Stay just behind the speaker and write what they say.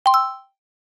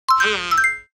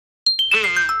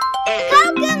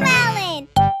CoComelon!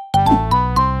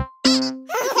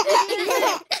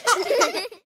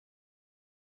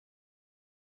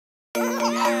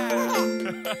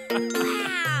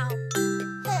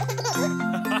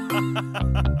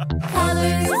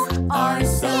 Colors are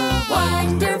so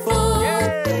wonderful,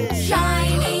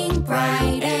 shining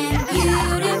bright and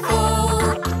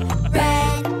beautiful.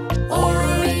 Red,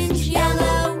 orange,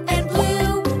 yellow, and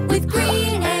blue, with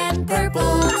green and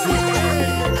purple too.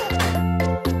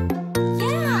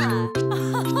 Yeah!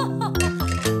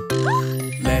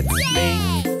 Let's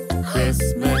make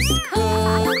Christmas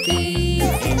cookies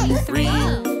in 3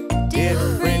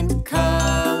 different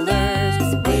colors.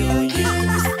 We'll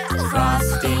use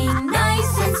frosting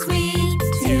nice and sweet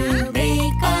to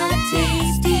make a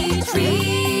tasty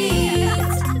treat.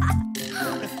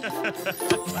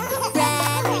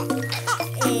 Red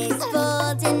is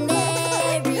bold and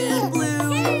merry.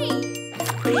 Blue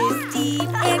is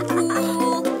deep and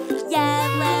cool.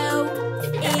 Yellow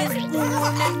is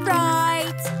warm and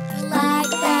bright, like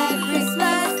the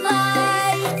Christmas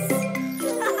lights.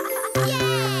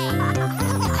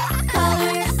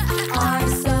 Colors are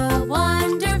so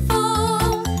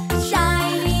wonderful,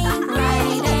 shining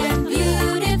bright and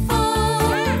beautiful.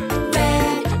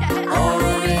 Red,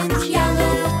 orange,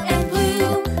 yellow, and blue,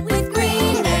 with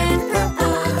green and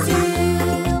purple too.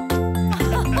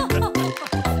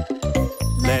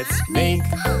 Let's make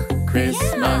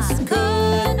Christmas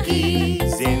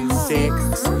cookies in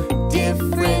 6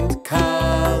 different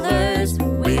colors.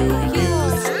 We'll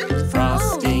use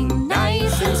frosting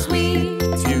nice and sweet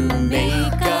to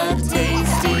make a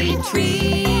tasty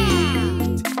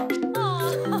treat.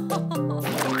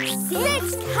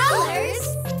 6 colors?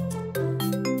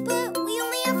 But we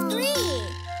only have 3.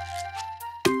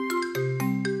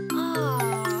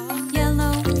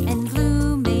 Yellow and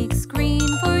blue makes green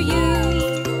for you.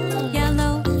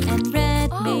 Yellow and red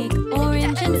make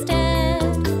orange instead.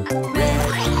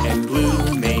 Red and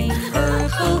blue make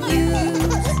purple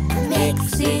hues.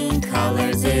 Mixing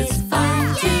colors is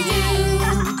fun to do.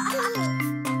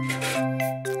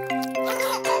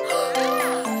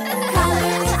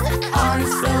 Colors are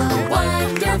so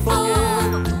wonderful,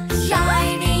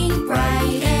 shining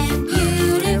bright and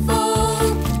beautiful.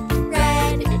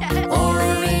 Red,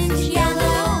 orange,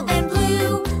 yellow, and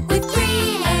blue, with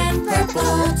green and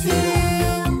purple too.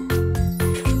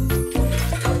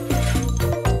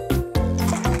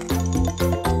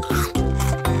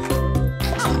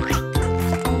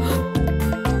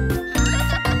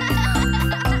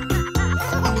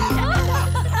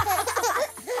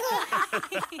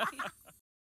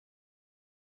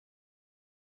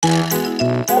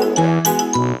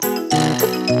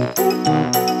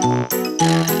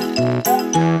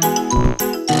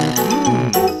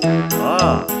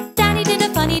 Daddy did a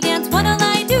funny dance, what'll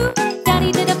I do?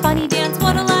 Daddy did a funny dance,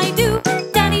 what'll I do?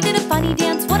 Daddy did a funny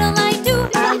dance, what'll I do?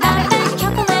 Laugh and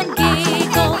chuckle and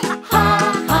giggle. Ha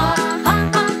ha ha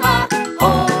ha ha.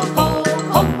 Ho ho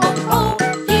ho ho ho.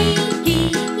 Hee hee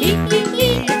hee hee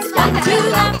hee. It's fun to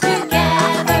laugh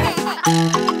together.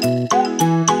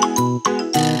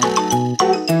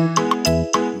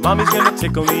 Mommy's gonna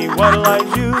tickle me, what'll I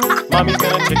do? Mommy's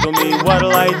gonna tickle me,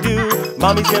 what'll I do?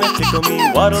 Mommy's gonna tickle me,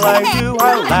 what'll I do?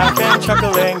 I'll laugh and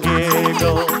chuckle and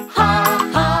giggle. Ha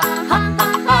ha ha ha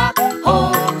ha. Ho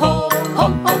ho ho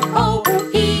ho ho.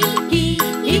 Hee hee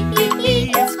hee hee hee.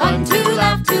 It's fun to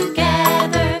laugh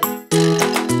together.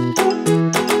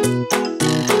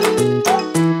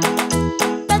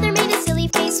 Brother made a silly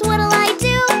face, what'll I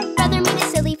do? Brother made a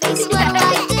silly face, what'll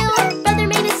I do? Brother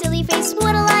made a silly face,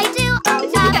 what'll I do? I'll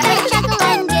laugh and chuckle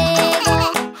and giggle.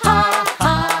 Ha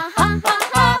ha ha ha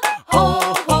ha. Ho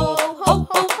ho ho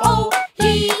ho ho.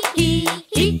 Hee hee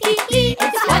hee hee hee.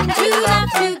 It's fun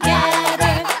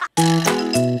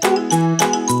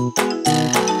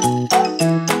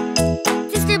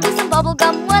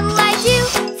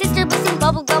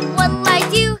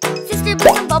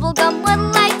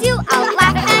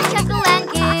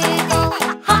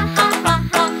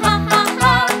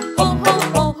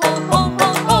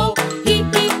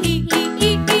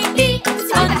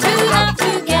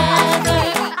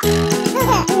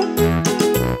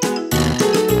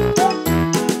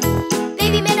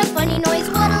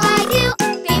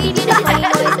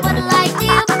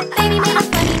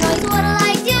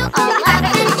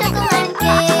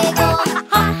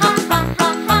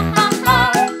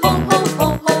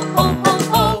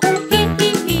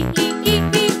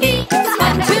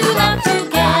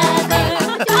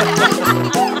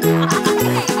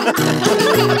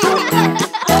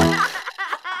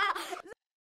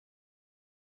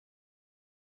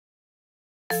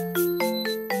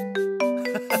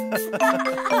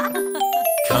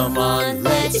Come on,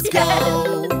 let's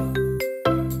go.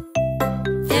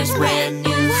 There's brand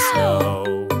new snow.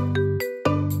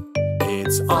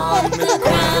 It's on the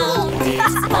ground,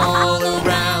 it's all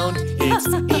around, it's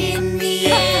in the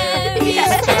air,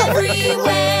 it's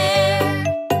everywhere.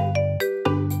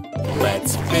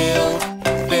 Let's build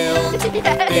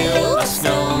a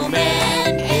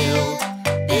snowman.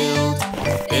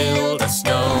 Build a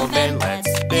snowman.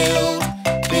 Let's build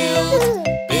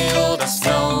a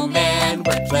snowman.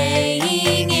 We're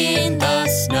playing in the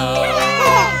snow.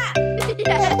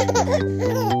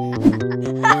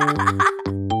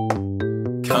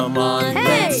 Come on,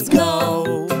 let's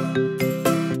go.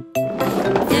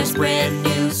 There's brand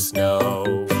new snow.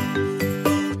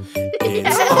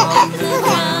 It's on the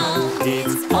ground,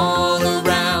 it's all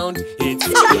around, it's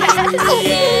in the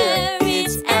air,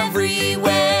 it's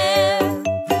everywhere.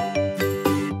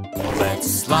 Let's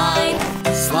slide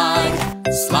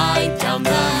down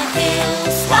the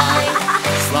hill. Slide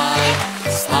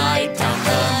down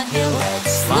the hill.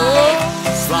 Let's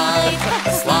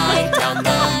slide down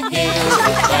the hill.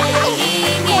 We're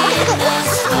playing in the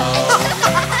snow.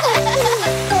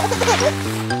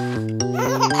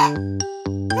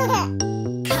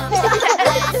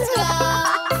 Let's go.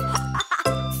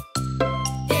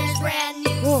 There's brand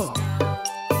new snow.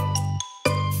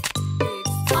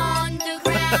 It's on the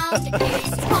ground.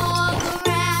 It's all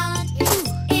around. It's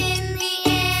in the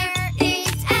air.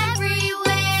 It's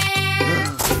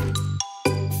everywhere.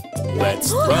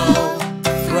 Let's throw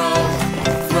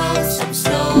some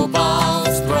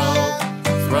snowballs.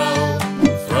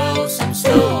 Throw some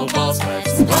snowballs.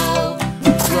 Let's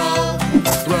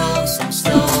throw some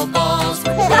snowballs.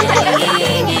 We're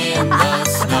playing in the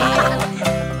snow.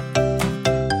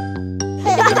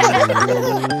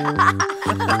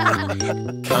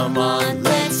 Come on,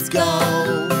 let's go.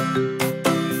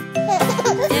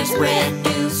 There's brand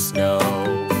new snow.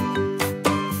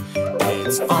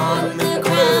 It's on the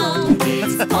ground,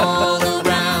 it's all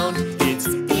around, it's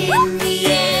in the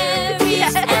air,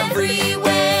 it's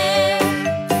everywhere.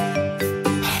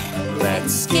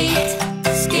 Let's skate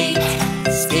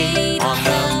on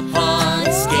the pond.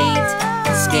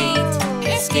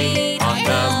 Skate on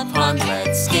the pond.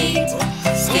 Let's skate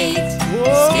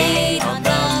on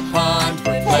the pond.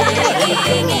 We're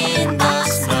playing in the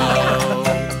snow.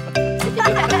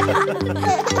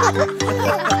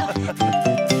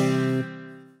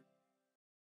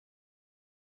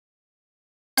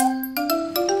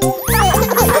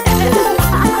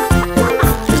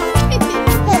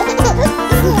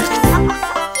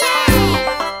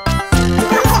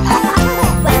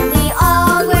 When we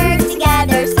all work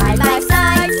together, side by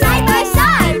side.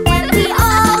 When we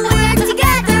all work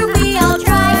together, we all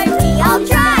try.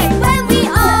 When we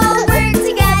all work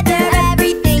together,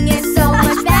 everything is so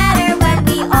much better. When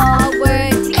we all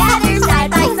work together, side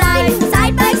by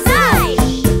side.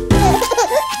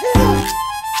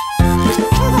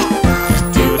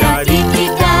 Do da dee dee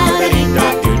da da dee da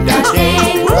do da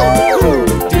day.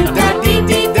 Do da dee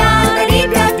dee da da dee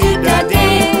da do da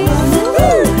day.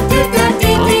 Do da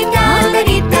dee dee da da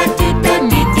dee da do da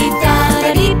dee dee da da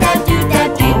dee da do da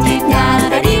dee dee da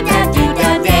da dee da do da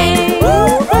day.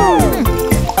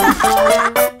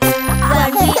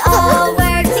 When we all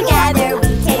work together, we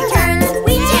take turns.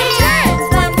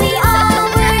 When we all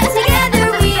work together,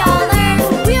 we all learn.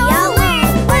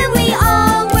 When we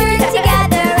all work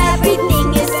together, everything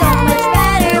is so much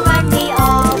better. When we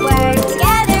all work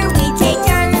together, we take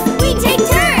turns.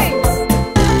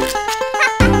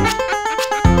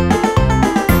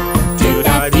 Do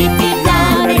da dee dee da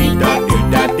da dee da do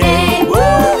da day.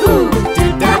 Do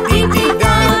da dee dee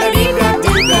da da dee da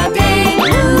do da day.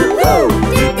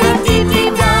 Do da dee dee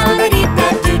da da dee da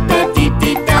do da dee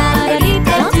dee da da dee da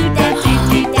do da dee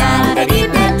dee da da dee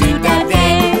da do da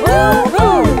day.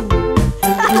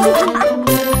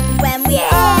 When we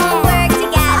all work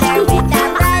together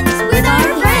with our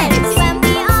friends. When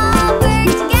we all work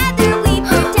together, we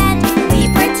pretend.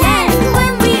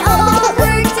 When we all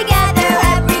work together,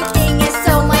 everything is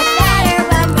so much better.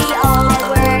 When we all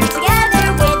work together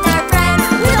with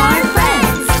our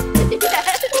friends.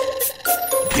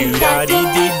 Do da dee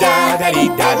dee da da dee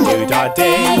da do da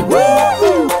day.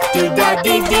 Do da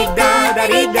dee dee da da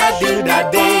dee da do da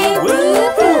day.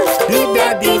 Do da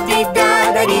dee dee da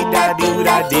da dee da do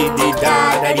da dee dee da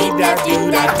da dee da do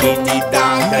da dee dee da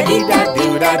da dee da do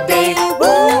da day.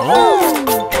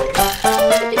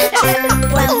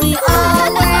 When we all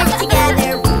work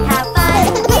together, we have fun.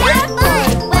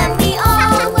 When we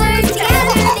all work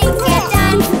together, things get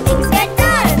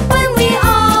done. When we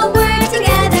all work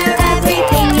together,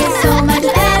 everything is so much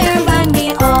better. When we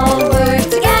all work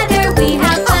together, we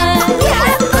have fun.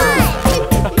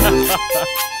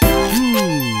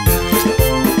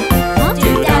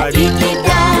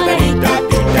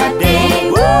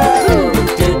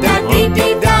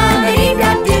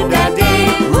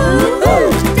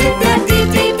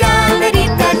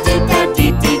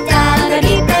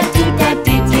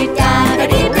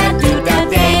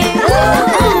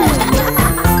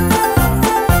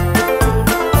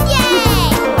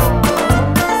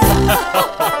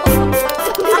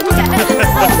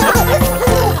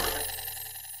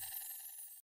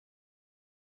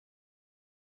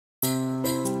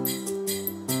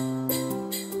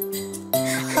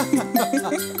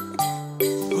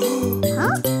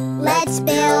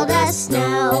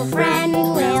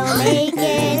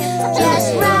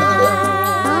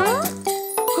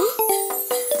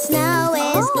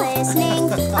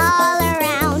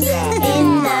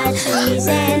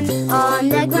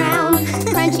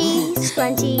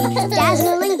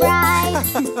 dazzling bright,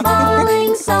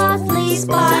 falling softly,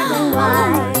 sparkling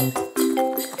white.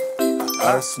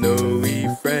 Our snowy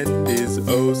friend is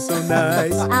oh so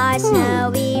nice. Our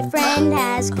snowy friend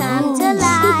has come to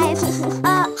life.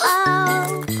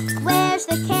 Uh-oh, where's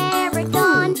the carrot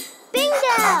gone?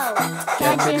 Bingo!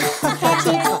 Catch it,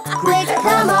 quick,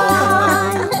 come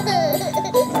on!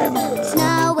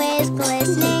 Snow is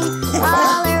glistening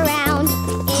all around,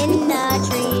 in the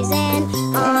trees and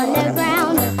on the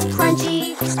ground.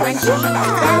 Crunchy, scrunchy,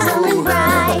 dazzling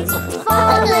bright,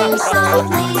 falling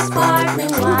softly,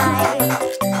 sparkling white.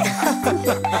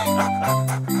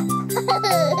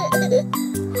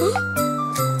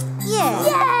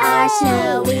 Our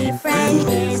snowy friend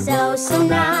is oh so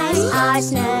nice. Our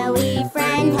snowy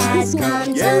friend has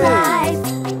come to life.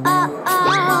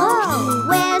 Uh-oh,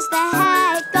 where's the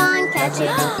hat gone?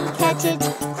 Catch it,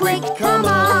 quick, come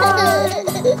on.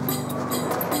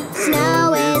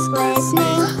 Snow is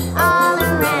glistening all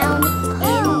around,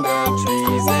 in the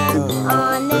trees and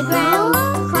on the ground.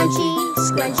 Crunchy,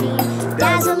 scrunchy,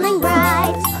 dazzling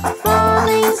bright,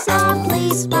 falling softly,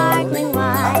 sparkling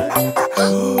white.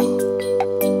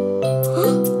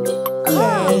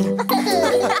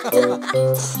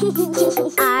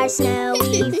 Our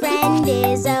snowy friend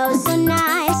is oh so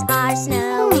nice. Our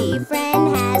snowy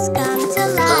friend has come to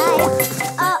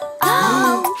life.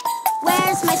 Uh-oh,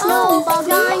 where's my snowball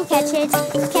gone? Catch it,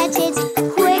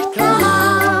 quick, come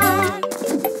on.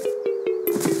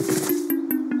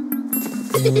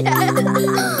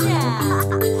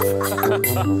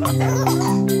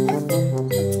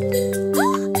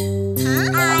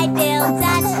 I built a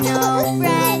snow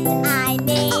friend. I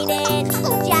made it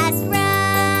just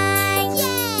right.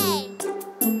 Yay!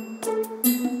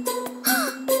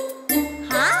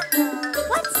 Huh?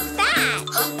 What's that?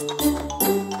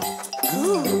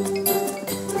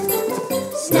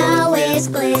 Snow is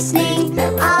glistening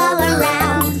all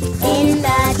around, in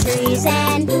the trees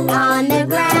and on the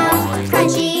ground.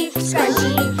 Crunchy,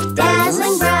 scrunchy,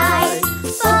 dazzling bright,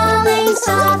 falling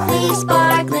softly,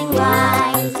 sparkling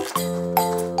white.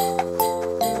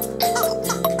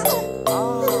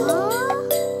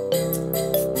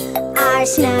 Our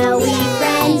snowy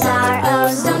friends are oh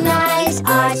so nice.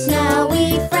 Our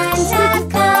snowy friends have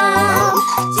come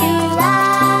to life.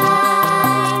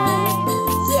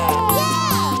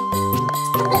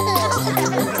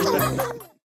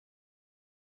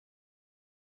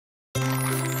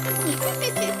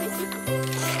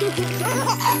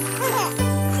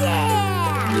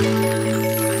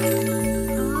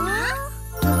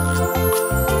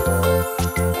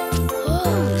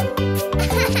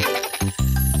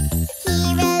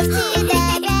 Heroes to the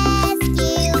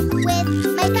rescue with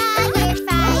my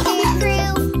fire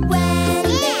crew. When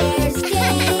there's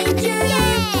danger,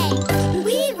 yay,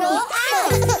 we roll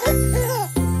out.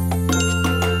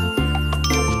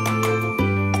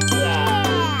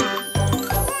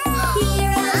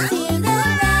 Heroes to the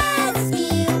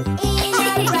rescue in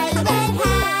our bright red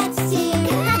hats too.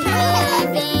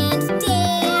 Brave and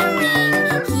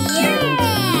daring, here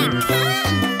we come.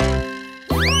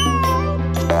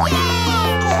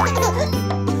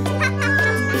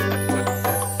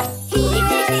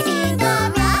 Heroes to the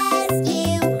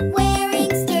rescue,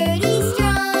 wearing sturdy,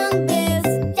 strong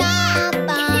boots. Stomp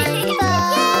on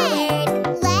forward,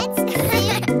 let's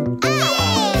climb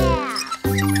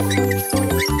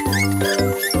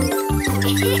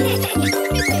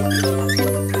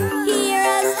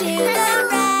Heroes to the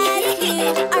rescue,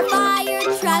 our fire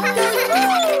truck goes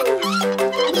woo!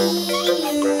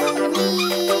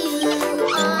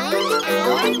 On our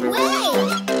way!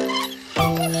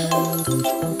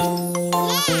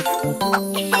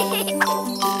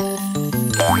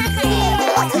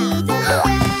 Heroes to the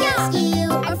rescue,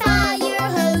 our fire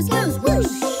hose goes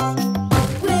whoosh!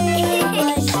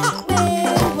 Whoosh,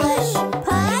 whoosh,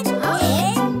 put it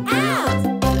out!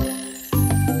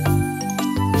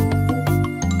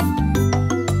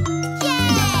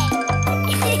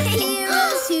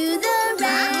 Heroes to the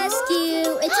rescue,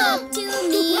 it's up to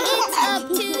me, it's up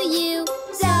to you.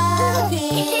 So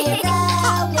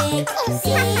heroic,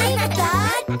 save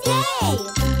the day.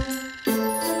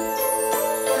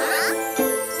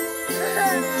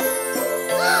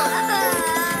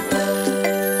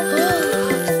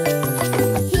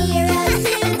 Heroes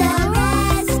to the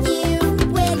rescue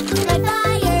with my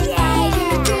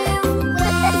firefighter crew.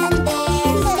 When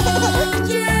there's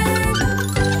danger,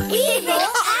 we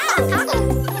roll out.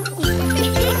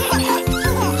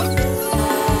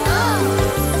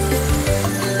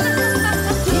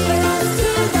 Heroes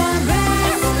to the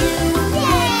rescue,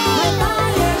 yay! My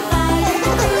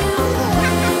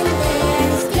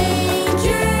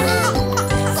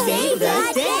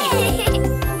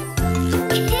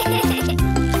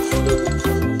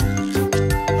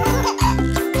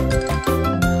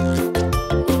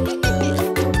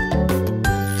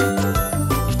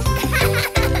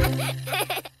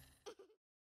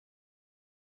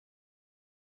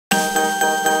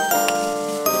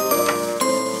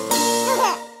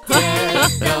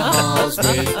halls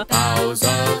with boughs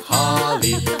of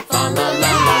holly. Fa la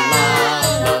la la la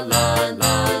la la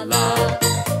la la.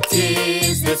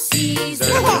 'Tis the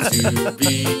season to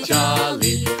be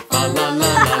jolly. Fa la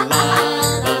la la la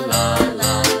la la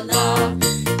la la.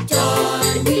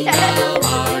 Don we now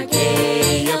our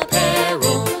gay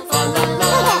apparel. Fa la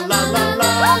la la la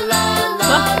la la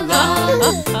la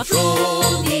la.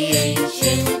 Troll the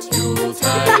ancient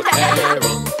Yuletide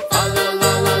carol. Fa la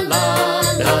la la la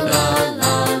la la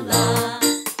la la.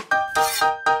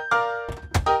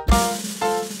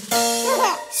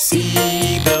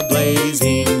 See the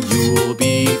blazing Yule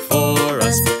before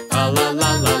us. Fa la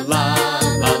la la la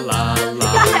la la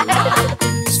la la.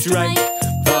 Strike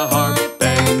the harp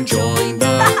and join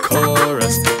the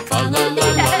chorus. Fa la la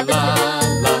la la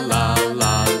la la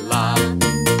la la.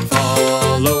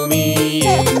 Follow me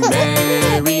in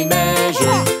merry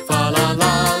measure. Fa la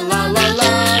la la la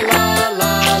la la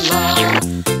la la.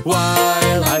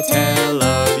 While I tell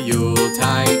of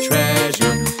Yuletide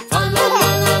treasure. Fa la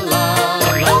la la la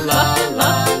la la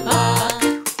la la.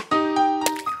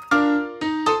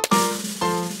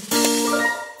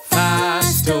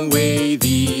 Fast away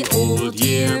the old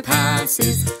year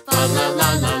passes. Fa la la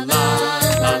la la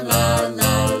la la la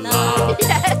la.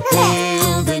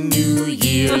 Hail the new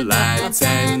year, lads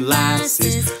and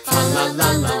lasses. Fa la la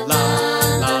la la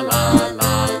la la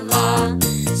la la.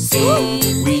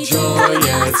 Sing we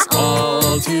joyous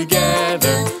all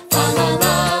together. Fa la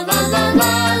la la la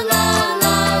la la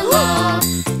la la.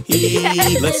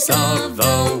 Heedless of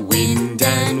the wind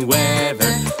and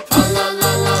weather. Fa la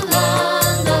la la la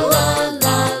la la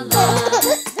la la.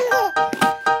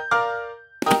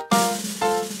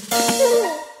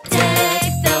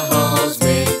 Deck the halls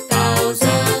with boughs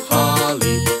of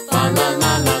holly. Fa la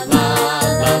la la la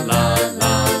la la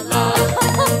la la.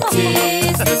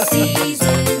 'Tis the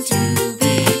season to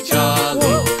be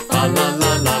jolly. Fa la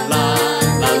la la la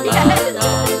la la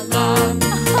la la.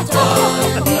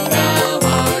 Don we now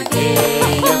our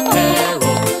gay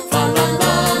apparel. Fa la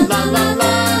la la la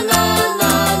la la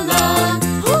la la.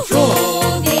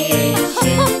 Troll the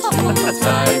ancient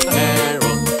Yuletide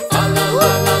carol. Fa la la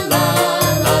la la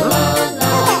la la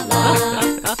la la.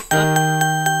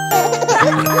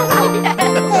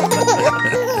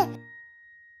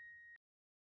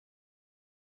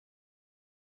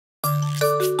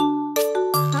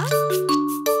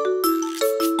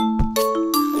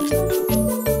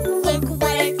 Look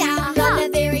what I found on the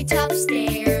very top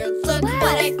stair. Look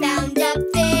what I found up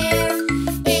there.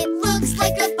 It looks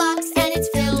like a box and it's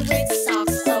filled with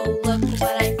socks. So look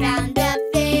what I found up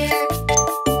there.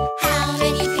 How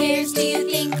many pairs do you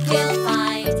think we'll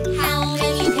find? How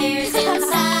many pairs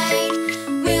inside?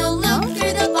 We'll look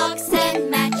through the box and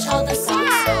match all the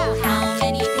socks. So how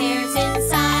many pairs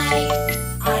inside?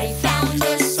 I found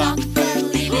a sock,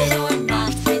 believe it or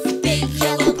not, with big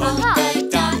yellow polka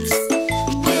dots.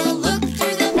 We'll look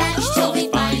through the match till we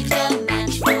find a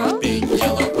match for big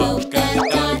yellow polka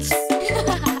dots.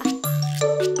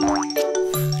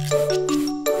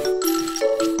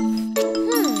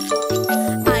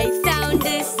 I found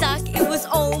this sock, it was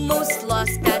almost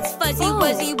lost. That's fuzzy,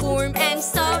 wuzzy, warm and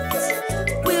soft.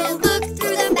 We'll look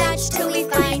through the match till we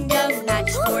find a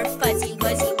match for fuzzy,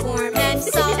 wuzzy, warm and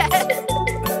soft.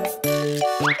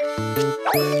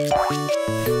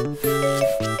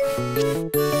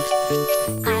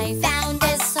 I found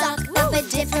a sock of a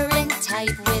different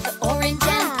type with orange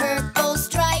and purple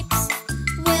stripes.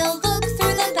 We'll look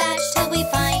through the batch till we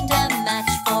find a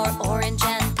match for orange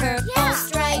and purple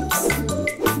stripes.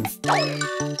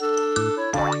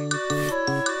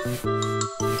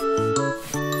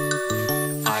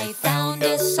 I found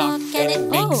a sock and it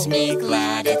makes me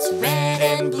glad. It's red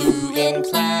and blue in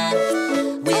plaid.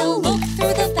 We'll look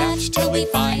through the batch till we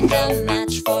find a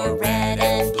match for red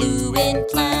and blue in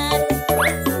plaid.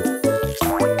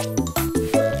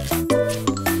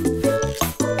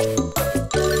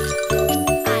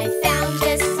 I found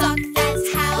a sock, that's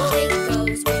how it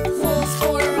goes, with holes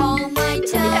for all my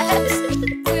toes.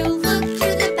 We'll look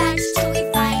through the batch till we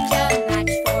find a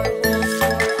match for holes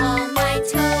for all my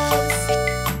toes.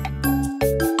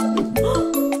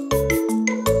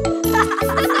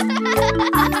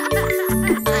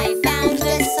 I found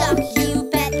a sock, you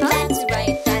bet that's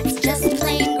right. That's just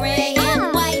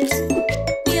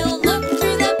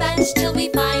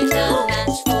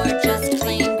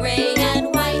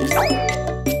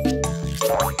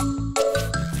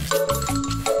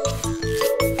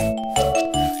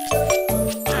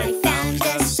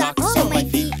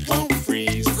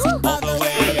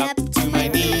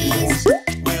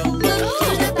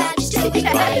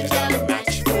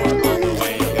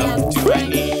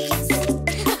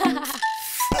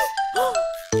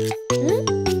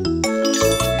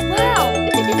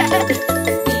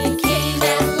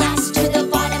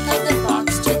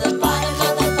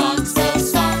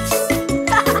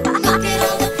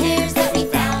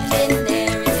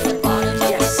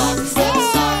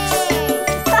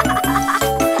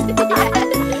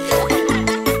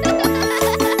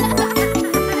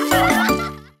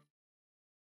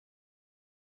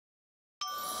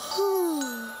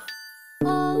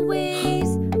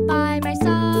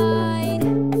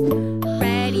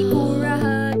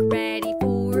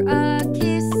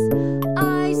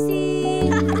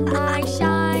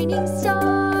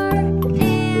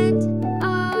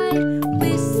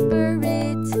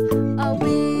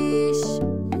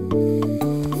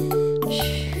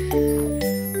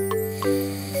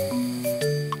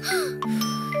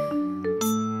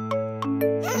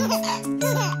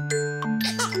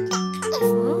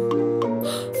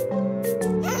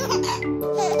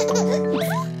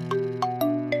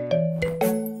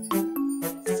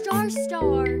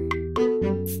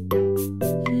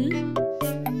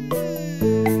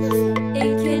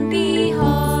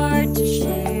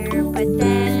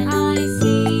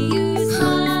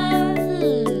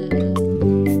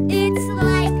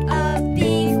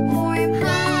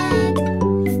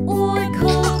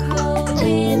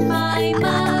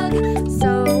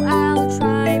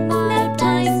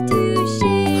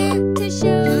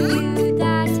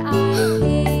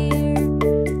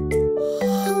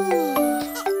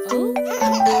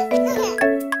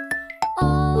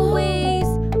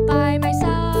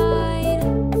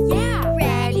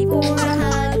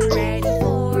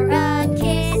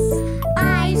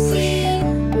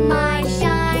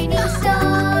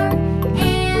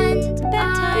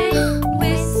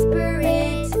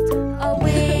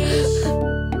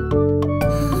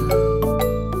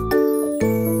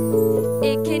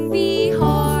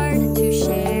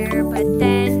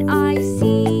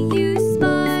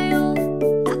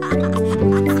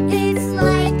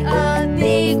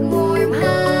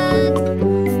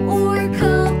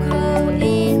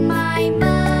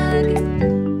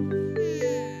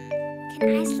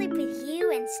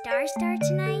and Star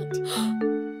tonight?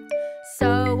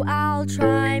 So I'll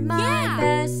try my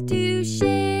best to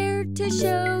share, to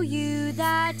show you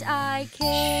that I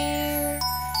care.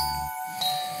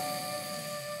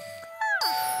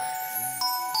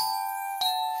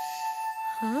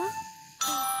 Huh?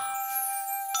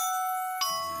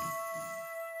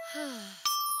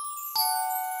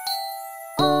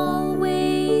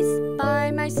 Always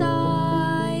by my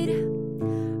side,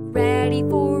 ready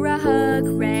for a hug,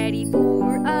 ready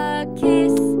for a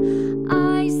kiss.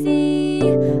 I see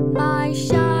my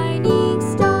shining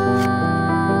star,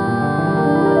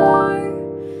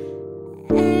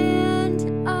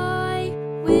 and I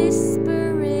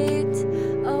whisper it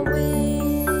a wish.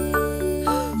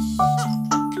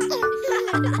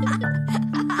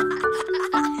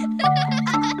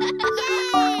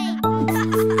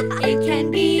 It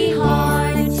can be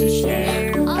hard to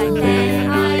share, but then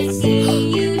I see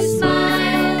you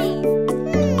smile.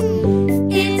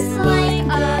 It's like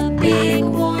a big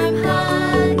warm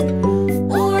hug,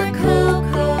 or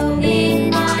cocoa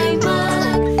in my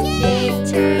mug. It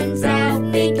turns out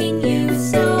making you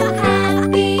so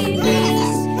happy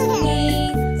makes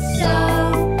me so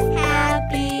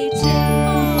happy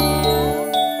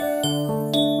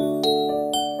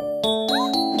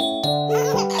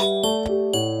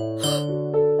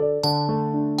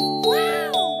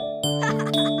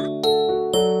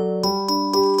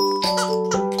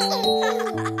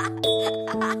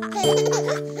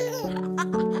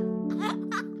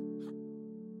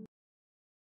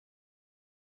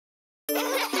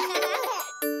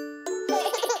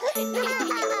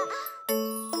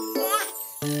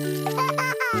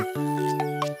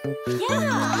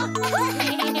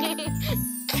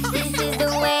This is the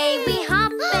way we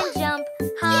hop and jump,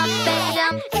 hop and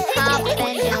jump, hop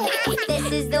and jump. This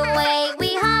is the way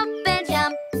we hop and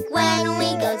jump when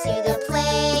we go to the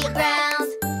playground.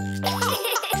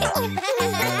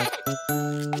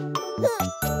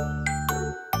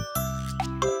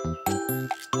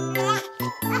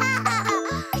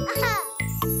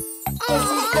 This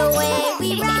is the way we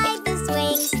ride the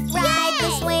swings, ride the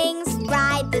swings,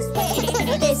 ride the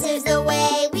swings. This is the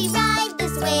way we ride the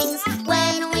swings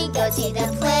when we go to the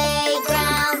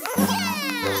playground.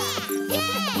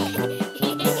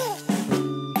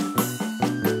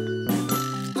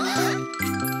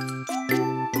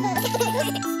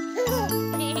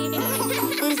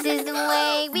 This is the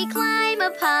way we climb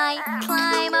up high,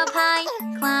 climb up high,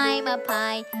 climb up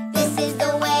high. This is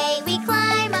the way we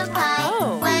climb up high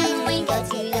when we go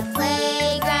to the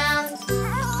playground.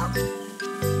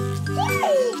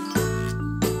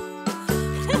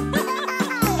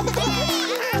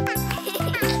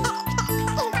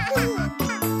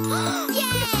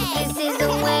 This is the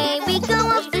way we go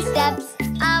up the steps,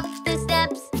 up the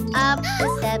steps, up the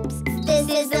steps. This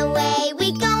is the way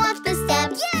we go up the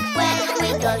steps when we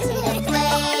go to the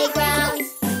playground.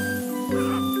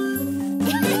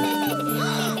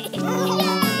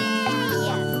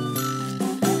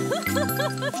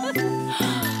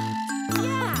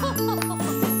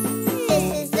 This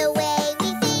is the way we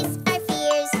face our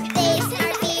fears, face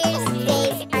our fears,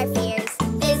 face our fears.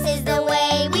 This is the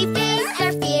way we face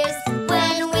our fears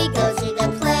when we go to the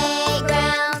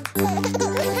playground.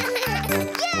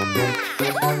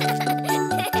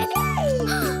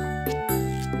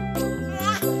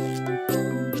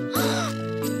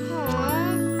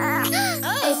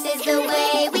 This is the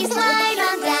way we slide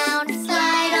on down,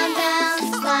 slide on down,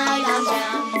 slide on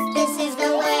down. This is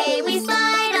the way we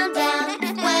slide on down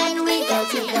when we go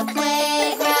to the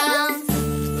playground.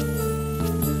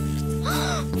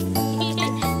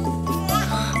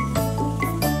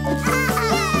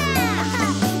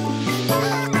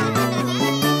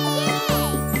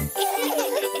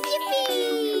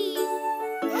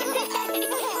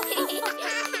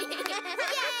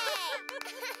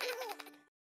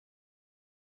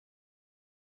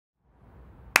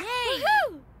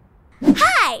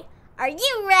 Hi! Are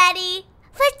you ready?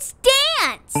 Let's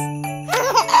dance!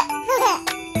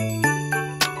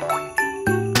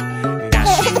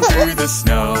 Dashing through the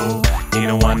snow in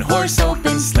a one-horse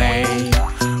open sleigh.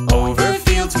 Over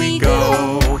fields we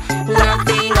go,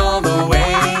 laughing all the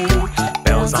way.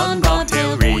 Bells on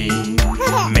bobtail ring,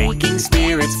 making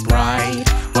spirits bright.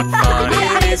 What fun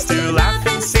it is to laugh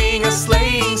and sing a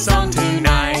sleighing song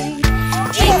tonight.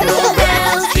 Jingle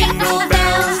bells, jingle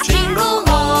bells, jingle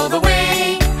all the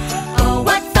way. Oh,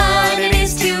 what fun it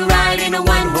is to ride in a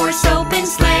one-horse open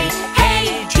sleigh.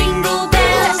 Hey, jingle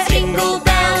bells, jingle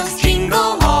bells,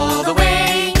 jingle all the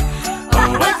way.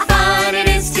 Oh, what fun it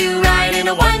is to ride in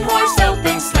a one-horse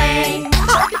open sleigh.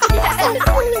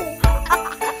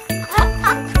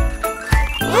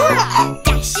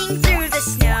 Dashing through the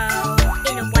snow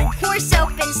one-horse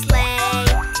open sleigh.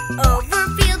 Over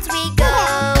fields we go,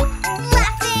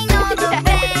 laughing all the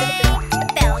way.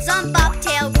 Bells on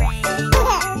bobtail ring,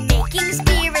 making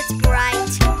spirits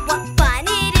bright. What fun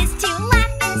it is to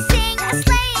laugh and sing a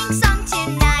sleighing song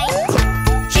tonight.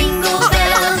 Jingle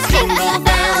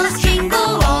bells,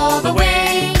 jingle all the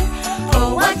way.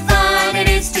 Oh, what fun it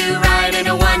is to ride in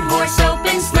a one-horse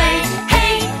open sleigh.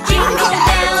 Hey, jingle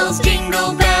bells,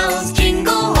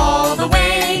 jingle all the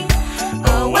way.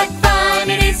 Oh, what fun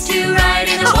it is to ride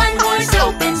in a one-horse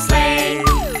open sleigh.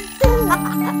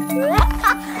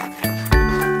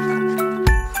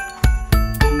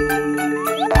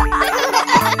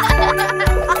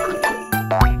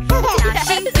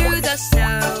 Dashing through the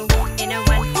snow in a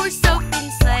one-horse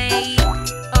open sleigh.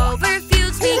 Over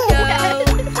fields we go,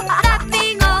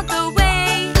 laughing all the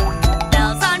way.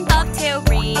 Bells on bobtail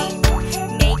ring,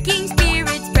 making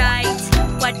spirits bright.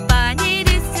 What fun it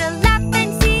is to laugh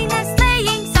and sing a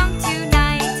sleighing song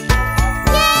tonight.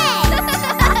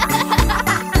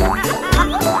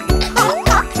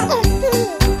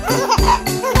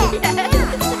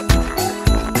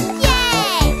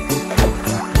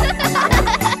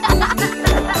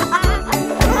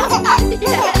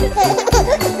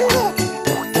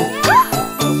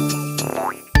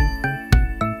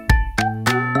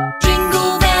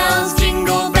 Jingle bells,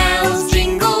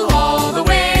 jingle all the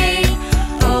way.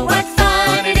 Oh, what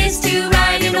fun it is to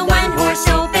ride in a one-horse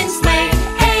open sleigh.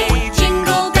 Hey,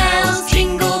 jingle bells,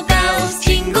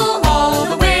 jingle all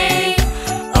the way.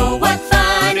 Oh, what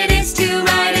fun it is to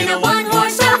ride in a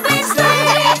one-horse open sleigh.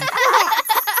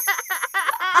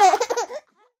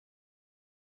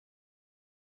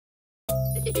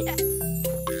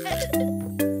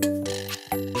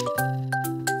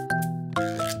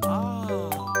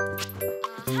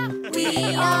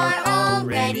 We are all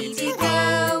ready to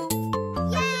go.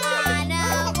 On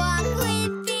a walk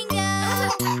with Bingo.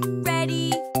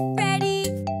 Ready.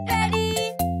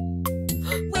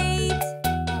 Wait,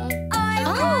 I've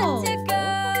got to go.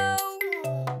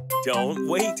 Don't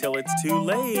wait till it's too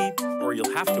late, or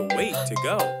you'll have to wait to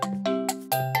go.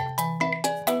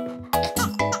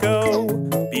 Go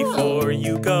before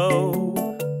you go.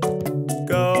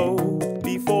 Go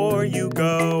before you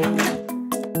go.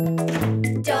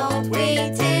 Don't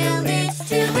wait till it's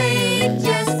too late.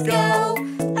 Just go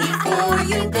before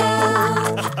you go.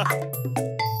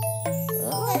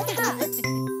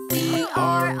 We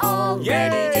are all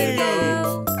ready to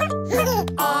go.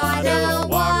 On a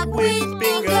walk with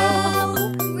Bingo.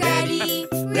 Ready.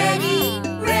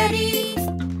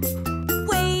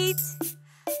 Wait,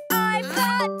 I've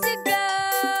got to go.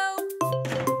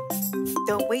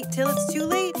 Don't wait till it's too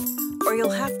late, or you'll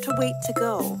have to wait to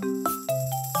go.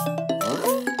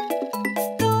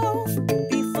 Go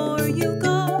before you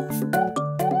go.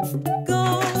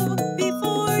 Go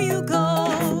before you go.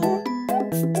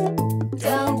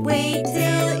 Don't wait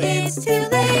till it's too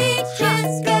late.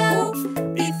 Just go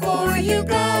before you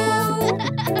go.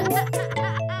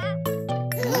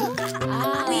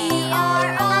 We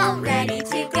are all ready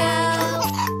to go.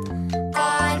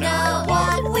 On a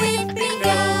walk with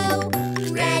Bingo.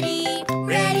 Ready.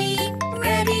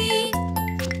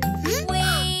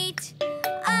 Wait,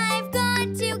 I've got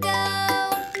to go.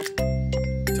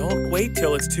 Don't wait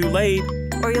till it's too late.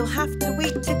 Or you'll have to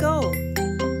wait to go.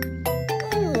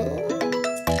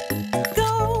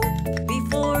 Go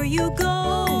before you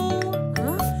go.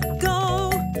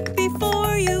 Go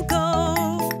before you go.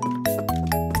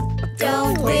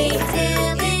 Don't wait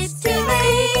till it's too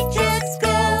late. Just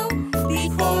go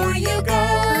before you go.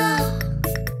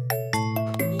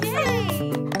 Yay!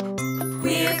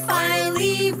 We're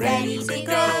finally ready to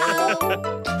go.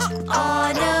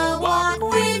 On a walk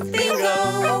with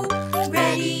Bingo.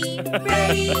 Ready.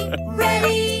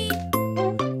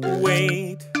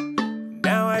 Wait,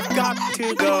 now I've got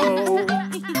to go.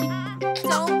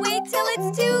 Don't wait till it's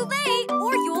too late,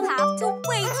 or you'll have to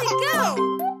wait to go.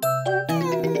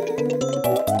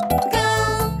 Go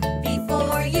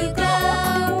before you go.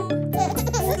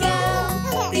 Go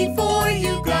before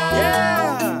you go.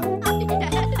 Yeah!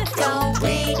 Don't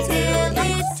wait till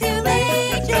it's too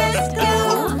late. Just go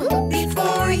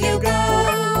before you go.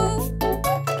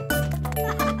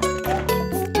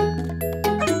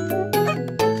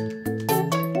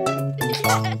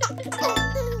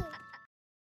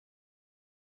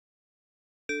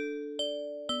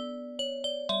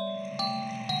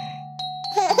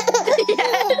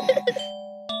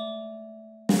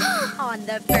 On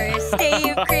the first day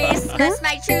of Christmas,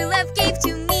 my true love gave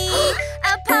to me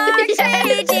a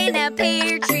partridge in a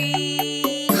pear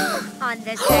tree. On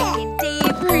the second day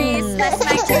of Christmas,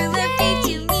 my true love gave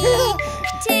to me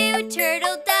two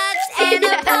turtle doves and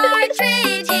a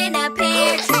partridge in a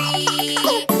pear tree.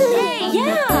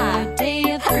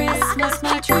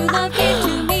 true love gave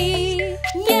to me.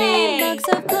 3 mugs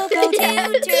of cocoa, 2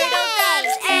 turtle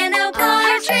doves, and a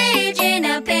partridge in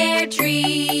a pear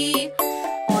tree.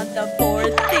 On the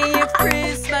 4th day of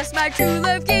Christmas, my true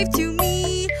love gave to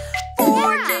me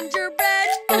 4 gingerbread,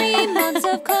 3 mugs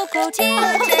of cocoa, 2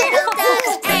 turtle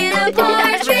doves, and a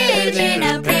partridge in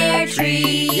a pear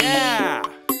tree. Yeah!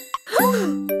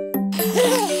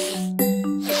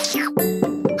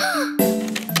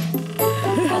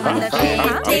 On the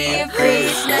 5th day of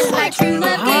Christmas, my true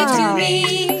love gave to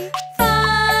me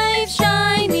 5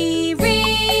 shiny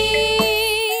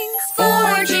rings,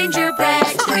 4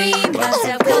 gingerbread, 3 mugs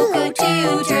of cocoa,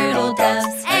 2 turtle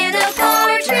doves, and a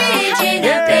partridge in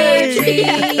a pear tree.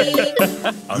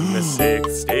 On the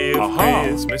 6th day of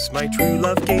Christmas, my true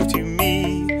love gave to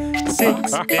me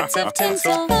 6 bits of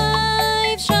tinsel.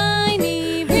 5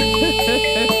 shiny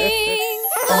rings,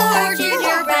 4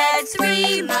 gingerbreads,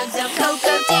 3 mugs of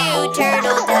cocoa, 2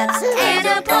 turtle doves, and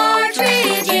a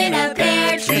partridge in a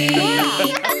pear tree.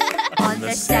 On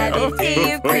the 7th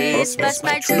day of Christmas,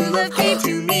 my true love gave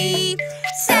to me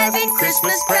 7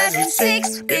 Christmas presents,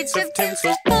 6 bits of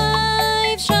tinsel,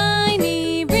 5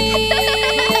 shiny rings,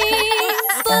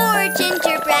 4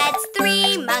 gingerbreads,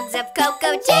 3 mugs of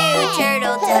cocoa, 2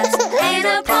 turtle doves, and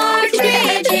a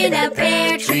partridge in a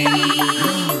pear tree.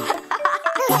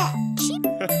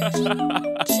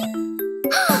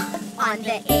 On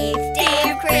the 8th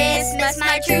day of Christmas,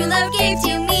 my true love gave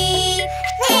to me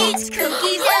 8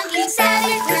 cookies, donkeys,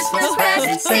 7 Christmas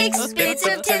presents, 6 bits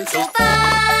of tinsel,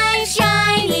 5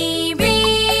 shiny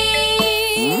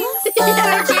rings,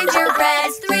 4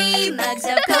 gingerbreads, 3 mugs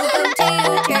of cocoa, 2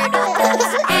 turtle doves,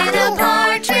 and a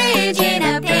partridge in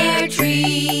a pear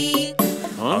tree.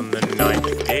 On the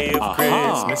 9th day of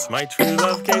Christmas, my true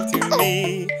love gave to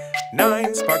me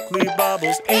 9 sparkly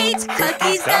baubles, 8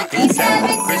 Cookies, donkeys,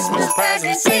 7 Christmas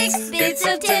presents, 6 bits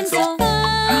of tinsel,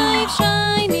 5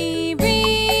 shiny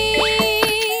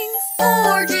rings,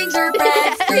 4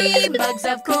 gingerbread, 3 mugs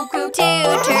of cocoa, 2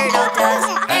 turtle doves,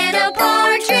 and a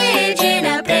partridge in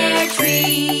a pear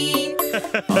tree.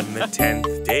 On the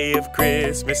 10th day of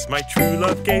Christmas, my true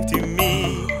love gave to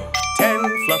me 10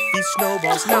 fluffy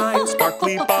snowballs, 9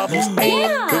 sparkly baubles,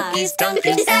 8 cookies,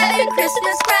 donkeys, 7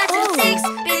 Christmas presents, 6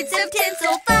 bits of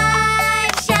tinsel,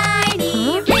 5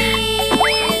 shiny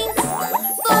rings,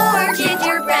 4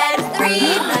 gingerbread,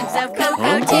 3 mugs of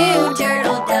cocoa, 2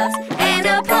 turtle doves, and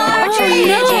a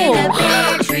partridge in a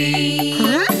pear tree.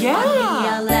 On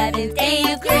the 11th day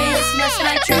of Christmas,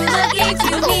 my true love gave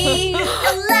to me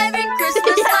 11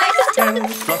 Christmas lights, 10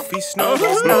 fluffy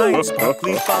snowballs, 9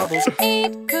 sparkly baubles,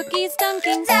 8 cookies,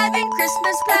 dunkings, 7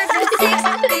 Christmas presents, 6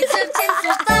 bits of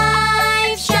tinsel,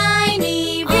 5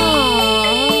 shiny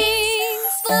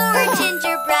rings, 4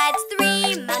 gingerbreads,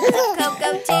 3 mugs of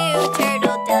cocoa, 2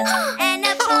 turtle doves, and a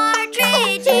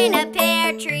partridge in a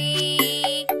pear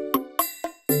tree.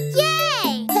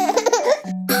 Yay!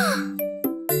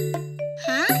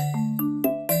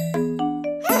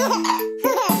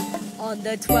 On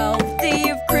the 12th day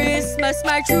of Christmas,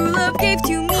 my true love gave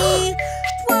to me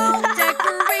 12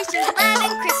 decorations,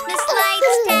 11 Christmas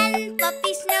lights, 10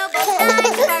 fluffy snowballs,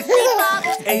 9 sparkly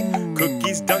baubles, 8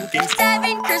 cookies, donkeys,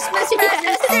 7 Christmas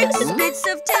presents, 6 bits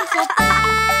of tinsel,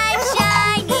 5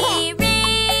 shiny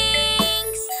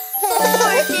rings,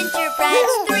 4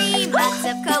 gingerbreads, 3 mugs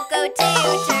of cocoa, 2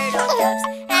 turtle doves,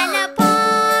 and a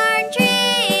partridge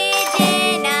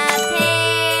in a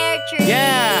pear tree.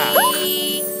 Yeah!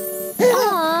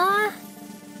 Aww.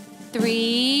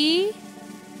 3,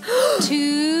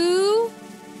 2,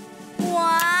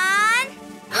 1.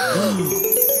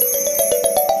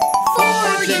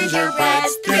 4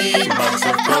 gingerbreads, 3 mugs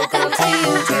of cocoa, 2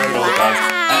 turtle doves,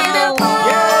 and a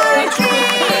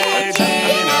partridge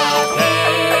in a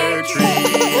pear tree.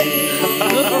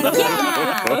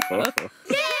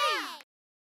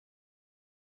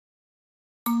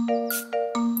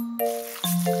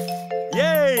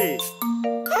 Yay!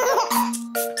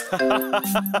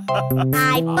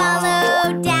 I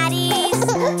follow Daddy's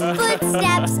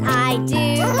footsteps. I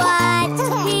do what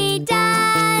he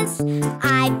does.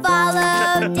 I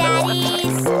follow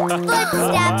Daddy's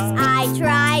footsteps. I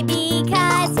try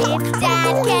because if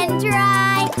Dad can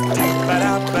try,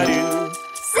 Ba-da-ba-doo.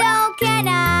 so can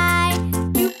I.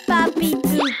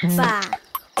 Doop-a-beep-boop-ba.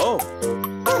 Oh,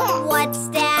 What's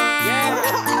Dad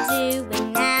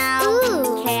doing now?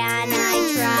 Can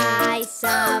I try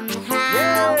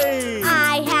somehow? yay!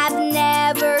 I have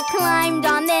never climbed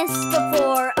on this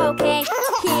before. Okay,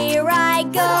 here I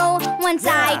go. Once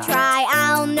I try,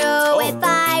 I'll know if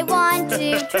I want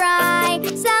to try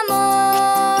some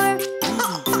more.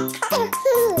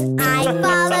 I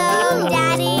follow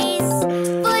Daddy's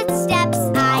footsteps.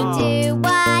 I do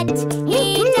what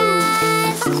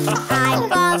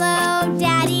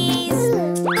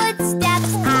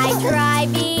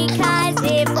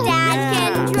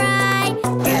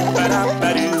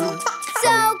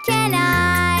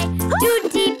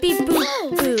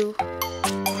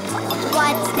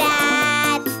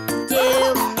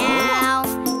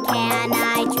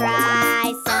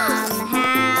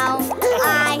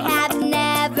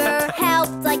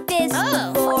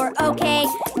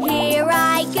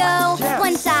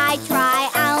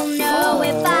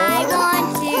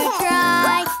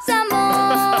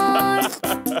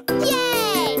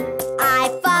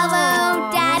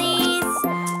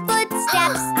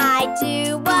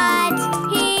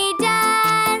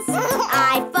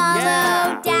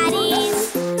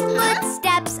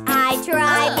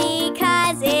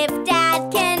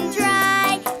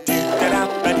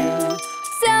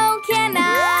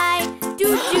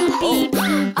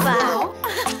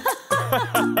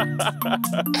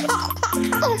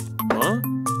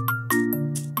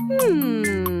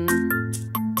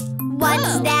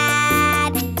What's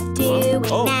that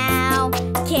doing now?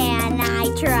 Can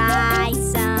I try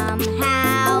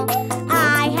somehow?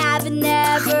 I have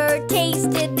never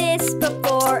tasted this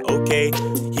before. Okay,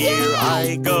 here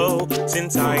I go.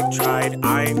 Since I tried,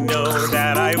 I know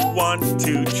that I want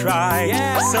to try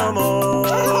some more.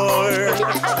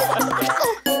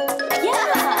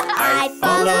 I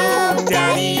follow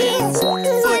Daddy's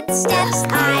footsteps.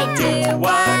 I do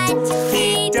what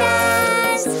he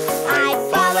does. I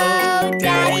follow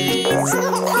Daddy's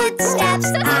footsteps.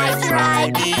 I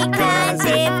try because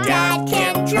if Dad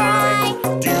can try,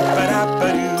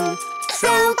 do-ba-da-ba-doo,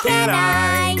 so can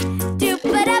I.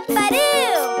 Do-ba-da-ba-doo.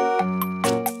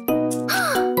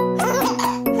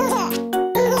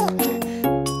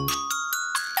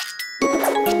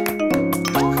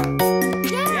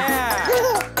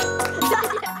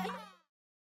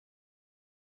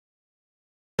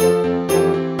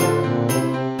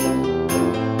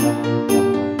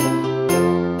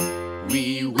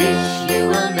 We wish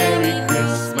you a Merry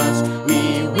Christmas.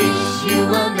 We wish you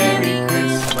a Merry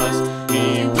Christmas.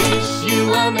 We wish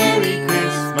you a Merry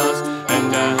Christmas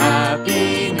and a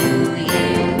Happy New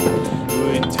Year.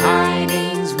 Good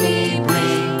tidings we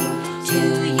bring to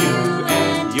you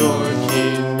and your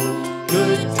kin.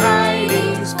 Good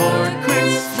tidings for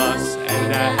Christmas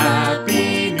and a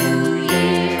Happy New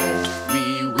Year. We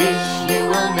wish you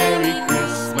a Merry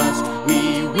Christmas.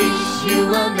 We wish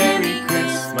you a Merry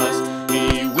Christmas. We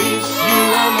wish you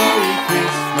a Merry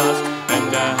Christmas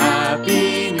and a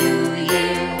Happy New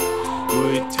Year.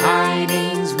 Good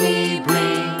tidings we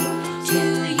bring to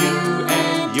you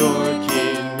and your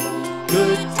kin.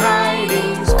 Good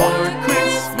tidings for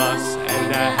Christmas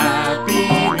and a Happy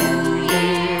New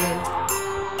Year.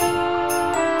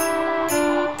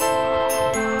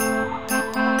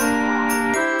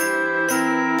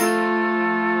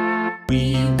 We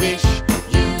wish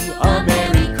you a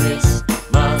Merry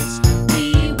Christmas. We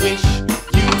wish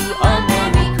you a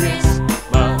Merry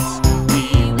Christmas.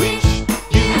 We wish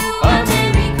you a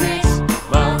Merry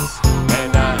Christmas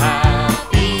and a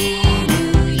Happy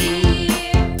New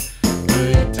Year.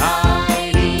 Good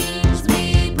tidings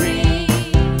we bring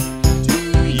to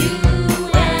you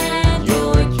and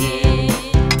your kin.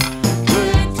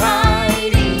 Good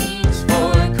tidings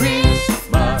for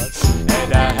Christmas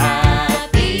and a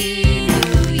Happy New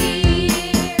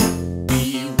Year.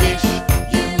 We wish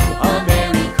you a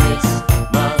Merry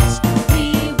Christmas.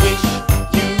 We wish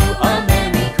you a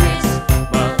Merry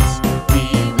Christmas. We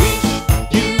wish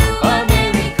you a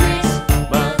Merry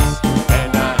Christmas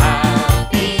and a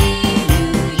Happy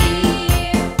New Year.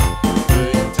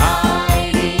 Good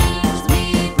tidings we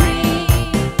bring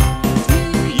to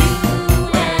you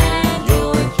and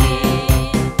your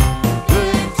kin.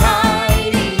 Good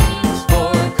tidings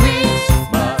for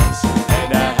Christmas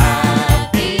and a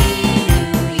Happy New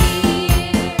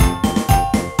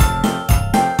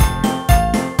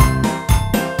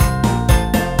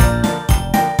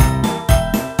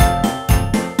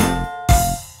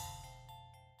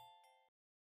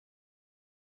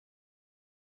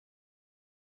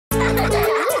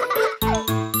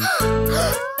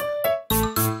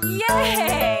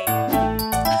Yay!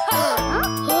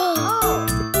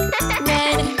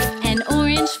 Red and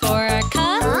orange for our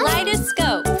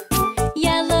kaleidoscope.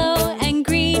 Yellow and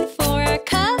green for our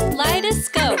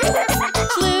kaleidoscope.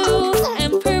 Blue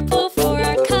and purple for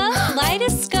our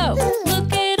kaleidoscope.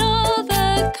 Look at all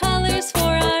the colors for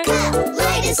our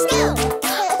Kaleidoscope.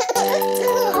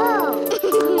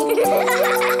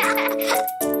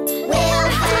 We'll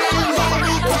find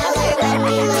every color when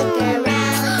we look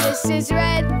around. This is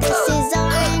red. This is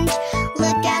orange.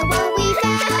 Look at what we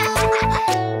found.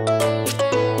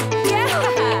 Yeah!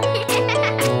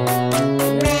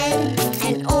 Red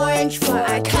and orange for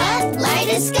our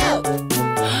kaleidoscope.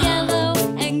 yellow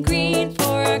and green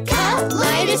for our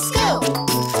Kaleidoscope.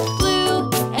 blue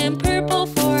and purple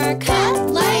for our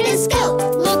Kaleidoscope.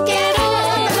 Look at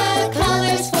all the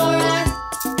colors for our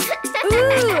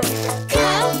Ooh!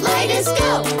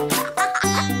 Kaleidoscope.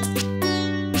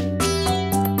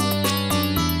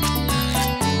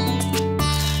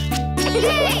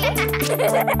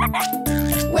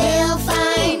 We'll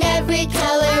find every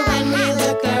color when we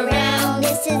look around.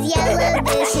 This is yellow,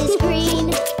 this is green.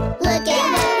 Look at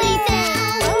what we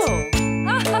found.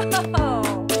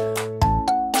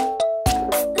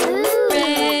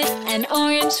 red and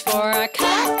orange for our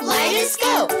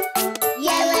Kaleidoscope.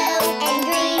 Yellow and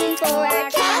green for our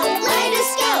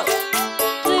kaleidoscope.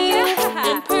 blue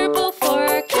and purple for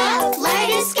our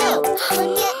Kaleidoscope.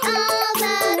 Look at all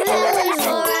the colors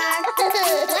for our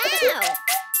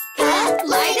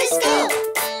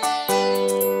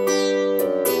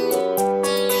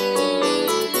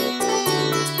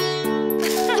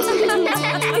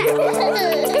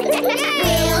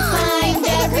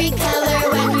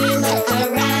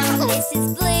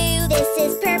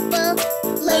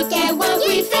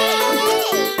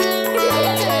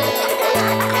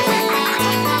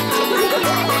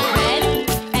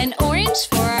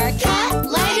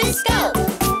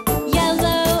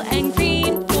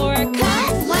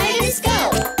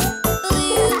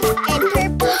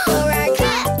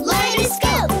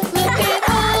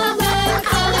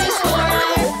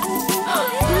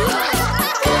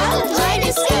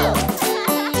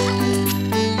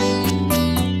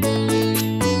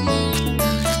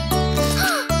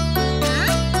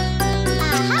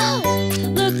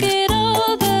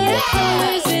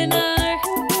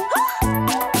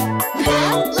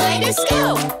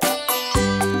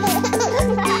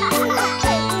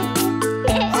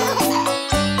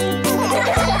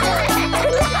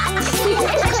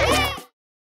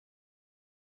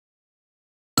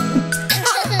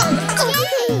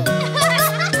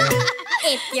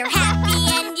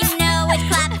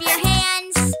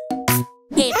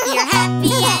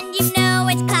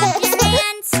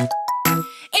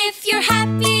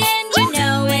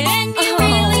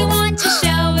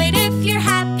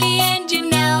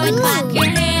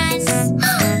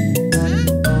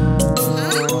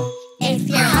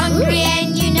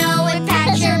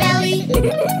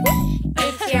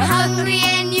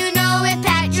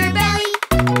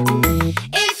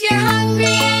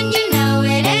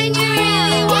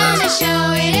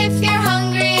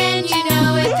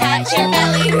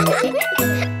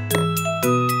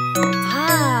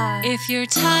If you're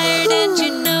tired and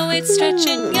you know it, stretch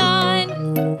and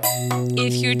yawn.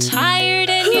 If you're tired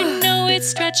and you know it,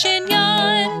 stretch and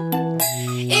yawn.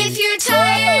 If you're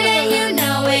tired and you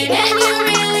know it, and you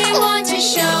really want to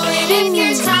show it. If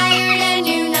you're tired and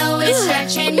you know it,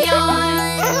 stretch and yawn.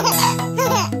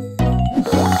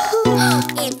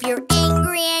 If you're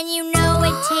angry and you know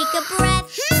it, take a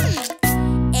breath.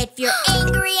 If you're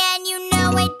angry and you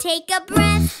know it, take a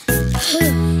breath.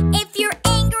 If you're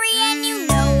angry and you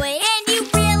know it, and you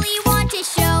really want to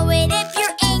show it. If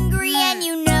you're angry and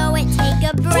you know it, take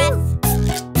a breath.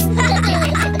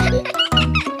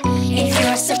 If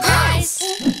you're surprised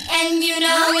and you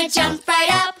know it, jump right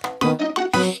up.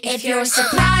 If you're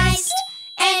surprised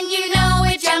and you know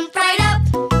it, jump right up.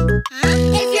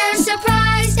 If you're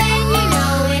surprised and you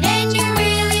know it, and you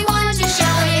really want to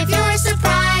show it. If you're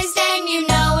surprised and you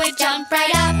know it, jump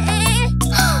right up.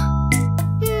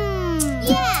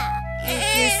 Yeah.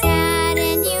 If you're sad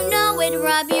and you know it,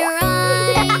 rub your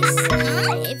eyes.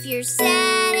 If you're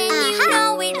sad and you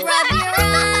know it, rub your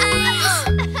eyes.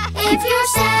 If you're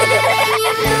sad and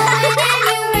you know it, and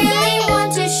you really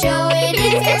want to show it.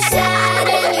 If you're sad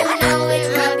and you know it,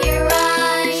 rub your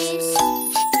eyes.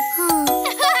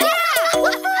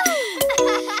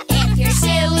 If you're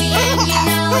silly and you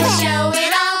know it, show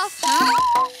it off.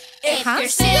 If you're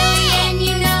silly and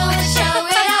you know it, show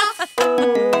it off.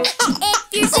 If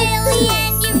you're silly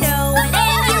and you know it,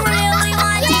 and you really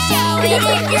want to show it. If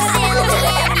you're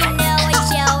silly and you know it,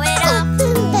 show it off.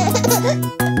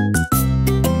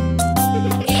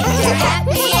 If you're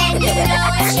happy and you know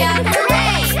it, shout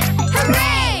hooray!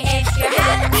 Hooray! If you're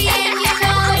happy and you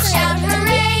know it, shout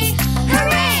hooray!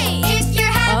 Hooray! If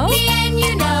you're happy and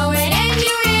you know it, and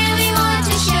you really want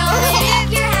to show it. If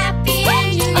you're happy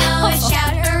and you know it,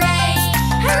 shout hooray!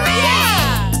 Hooray!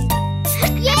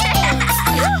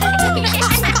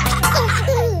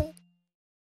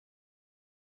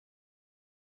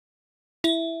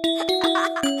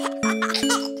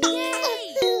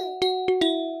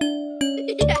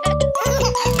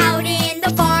 Out in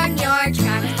the barnyard,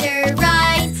 tractor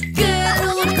rides. Good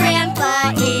old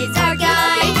grandpa is our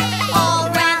guide. All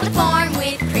round the farm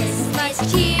with Christmas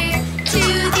cheer. To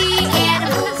the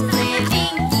animals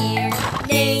living here.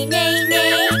 Neigh, neigh,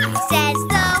 neigh, says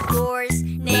the horse.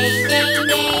 Neigh, neigh,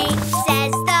 neigh,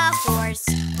 says the horse.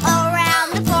 All round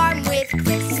the farm with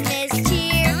Christmas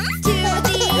cheer. To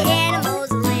the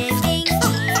animals living here.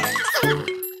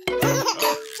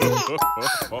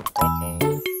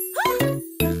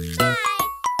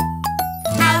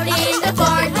 Out in the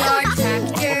barnyard,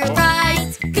 tractor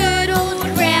rides. Good old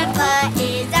grandpa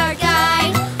is our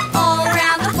guide. All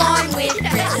round the farm with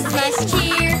Christmas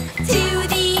cheer. To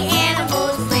the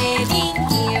animals living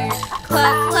here.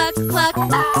 Cluck, cluck, cluck,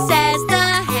 says the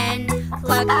hen.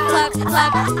 Cluck, cluck,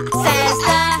 cluck, says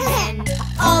the hen.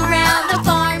 All round the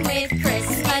farm with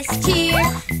Christmas cheer.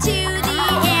 To the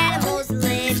animals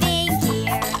living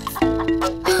here.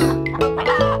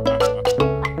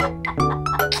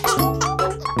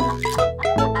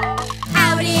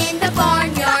 Out in the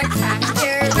barnyard,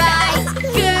 tractor rides.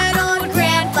 Good old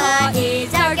grandpa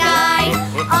is our guide.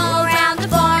 All round the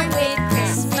farm with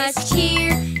Christmas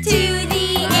cheer. To the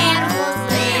animals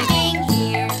living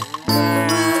here. Moo,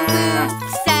 moo, moo,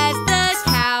 says the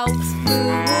cow. Moo,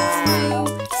 moo, moo,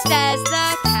 says the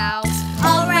cow.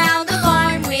 All round the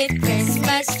farm with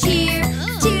Christmas cheer.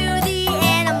 To the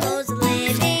animals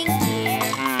living here.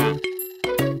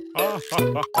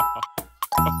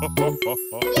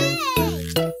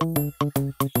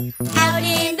 Out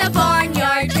in the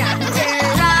barnyard, tractor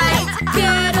rides.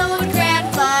 Good old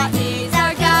grandpa is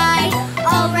our guide.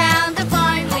 All round the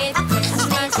farm with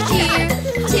Christmas cheer.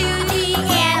 To the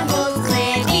animals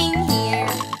living here.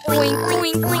 Oink,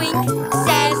 oink, oink,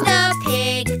 says the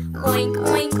pig. Oink,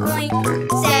 oink, oink,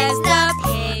 says the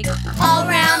pig. All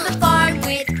round the farm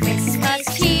with Christmas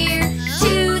cheer.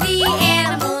 To the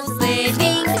animals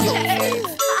living here.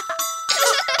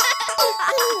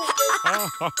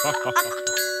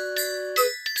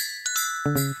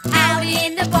 Out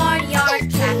in the barnyard,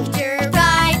 tractor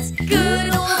rides. Good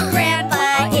old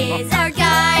grandpa is our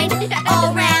guide.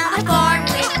 All round the farm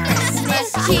with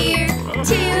Christmas cheer.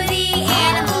 To the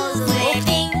animals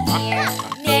living here.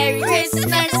 Merry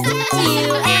Christmas to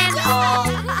you and all.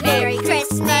 Merry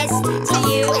Christmas to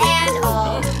you and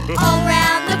all. All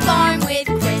round the farm with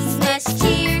Christmas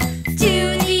cheer.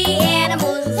 To the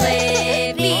animals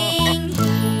living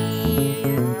here.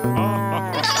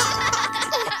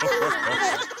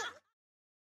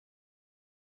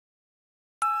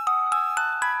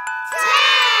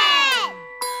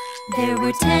 There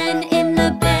were 10 in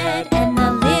the bed, and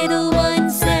the little one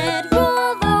said,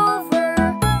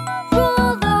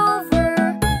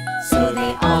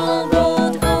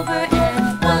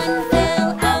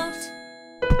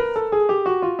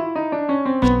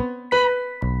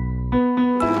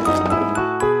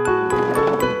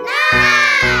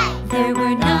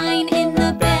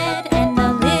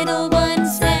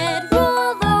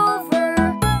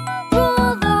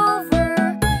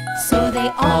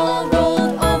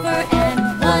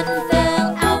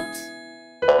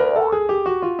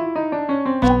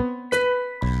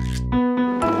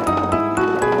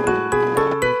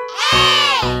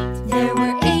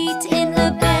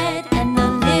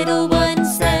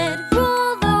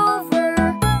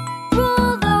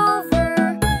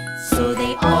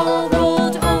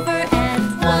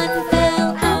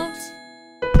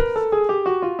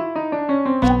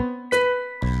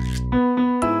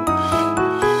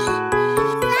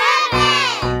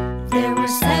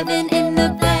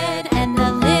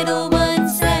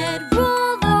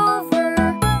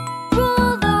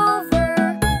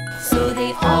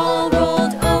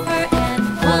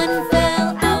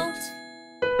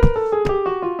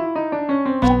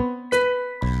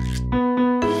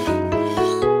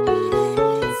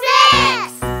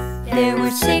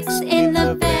 were 6 in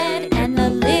the bed, and the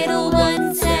little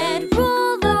one said,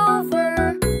 roll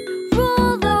over,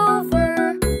 roll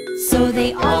over. So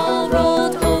they all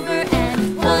rolled over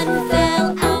and one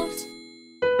fell out.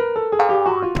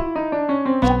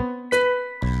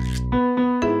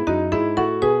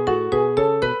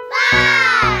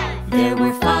 There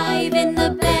were 5 in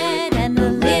the bed, and the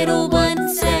little one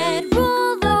said,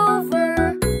 roll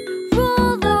over,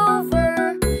 roll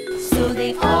over. So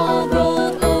they all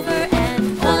rolled over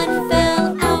and one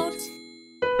fell out.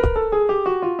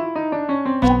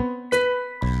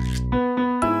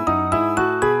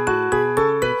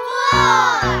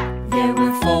 There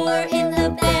were 4 in the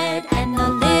bed, and the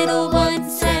little one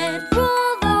said,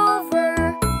 roll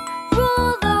over,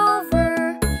 roll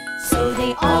over. So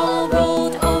they all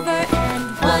rolled over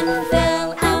and one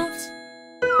fell out.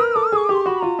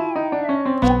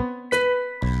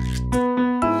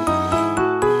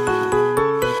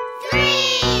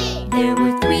 There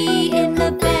were 3 in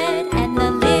the bed, and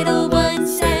the little one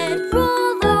said,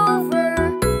 roll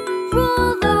over,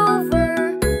 roll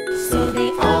over. So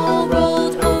they all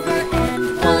rolled over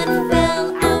and one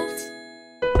fell out.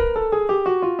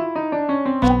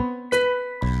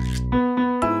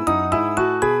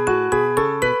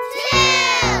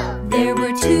 There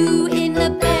were 2 in the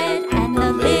bed, and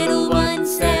the little one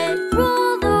said,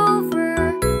 roll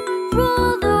over,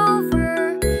 roll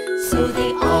over. So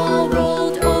they all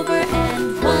rolled over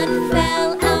and one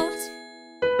fell out.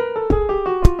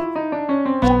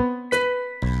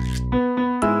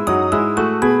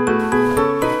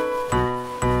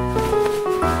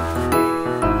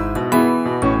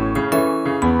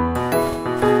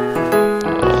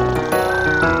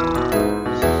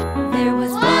 There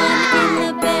was 1 in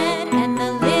the bed, and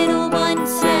the little one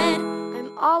said,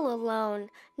 I'm all alone.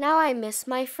 Now I miss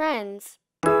my friends.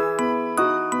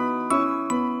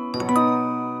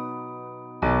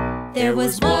 There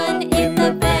was 1 in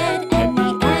the bed, and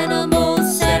the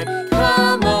animals said,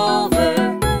 come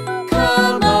over,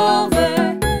 come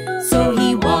over. So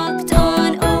he walked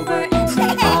on over, and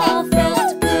they all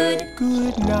felt good.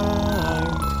 Good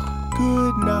night,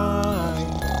 good night.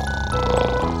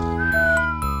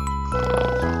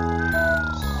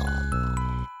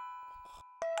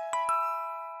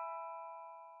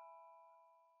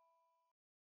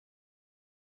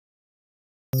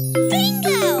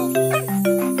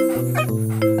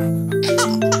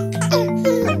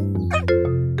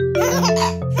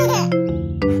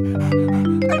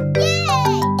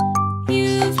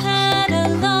 You've had a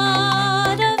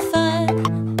lot of fun.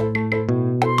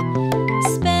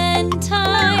 Spend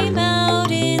time out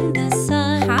in the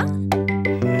sun.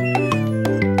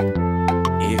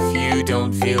 If you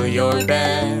don't feel your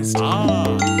best,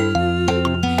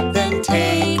 then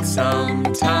take some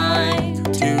time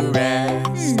to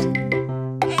rest.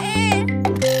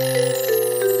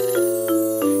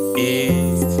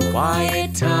 It's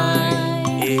quiet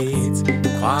time, it's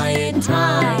quiet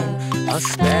time, a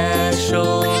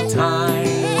special time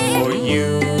for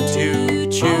you to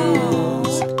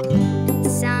choose.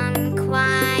 Some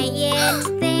quiet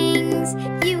things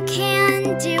you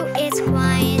can do. It's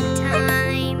quiet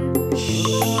time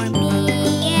for me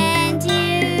and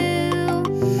you.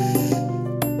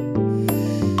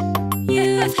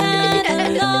 You've had a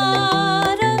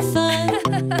lot of fun.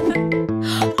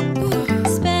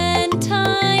 Spend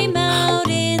time out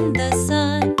in the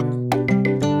sun.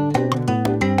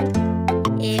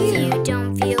 If you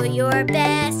don't feel your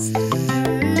best,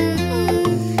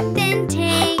 then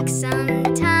take some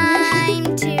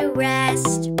time to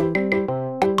rest.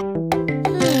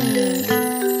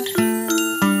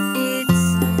 It's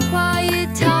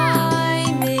quiet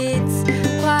time,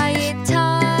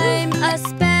 a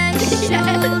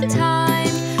special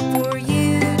time for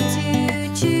you to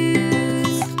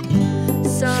choose.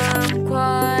 Some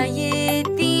quiet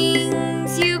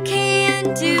things you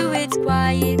can do. It's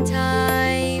quiet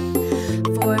time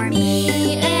for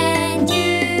me and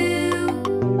you.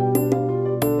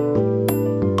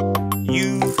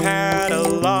 You've had a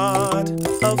lot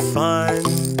of fun.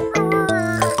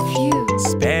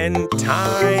 Spend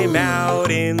time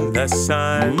out in the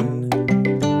sun.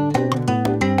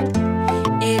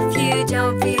 If you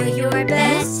don't feel your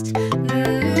best,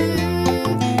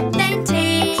 then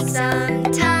take some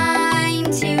time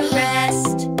to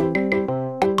rest.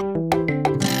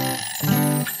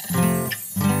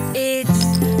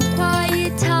 It's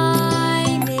quiet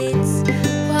time,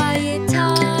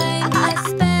 a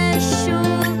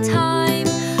special time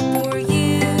for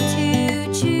you to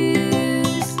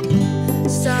choose.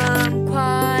 Some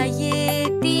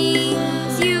quiet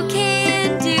things you can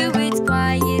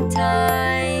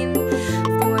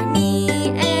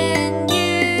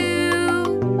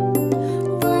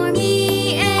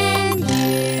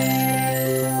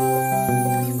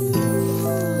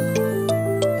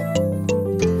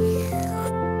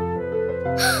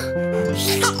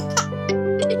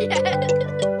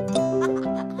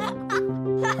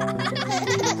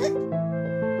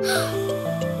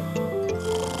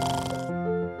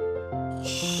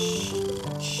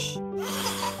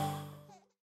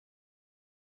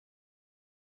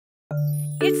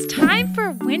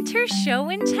winter show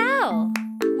and tell.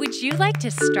 Would you like to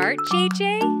start,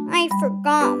 JJ? I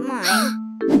forgot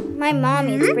mine. My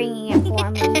mommy's bringing it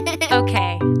for me.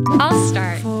 Okay, I'll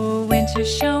start. For winter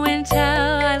show and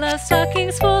tell, I love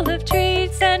stockings full of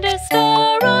treats and a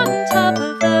star on top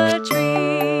of the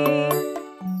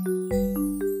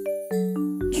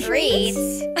tree.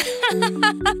 Treats?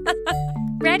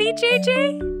 Ready,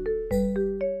 JJ?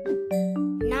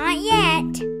 Not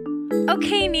yet.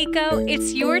 Okay, Nico,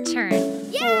 it's your turn.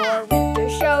 For winter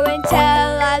show and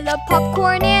tell, I love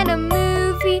popcorn and a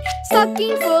movie,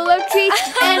 stocking full of treats,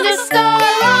 and a star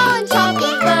on top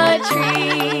of the tree.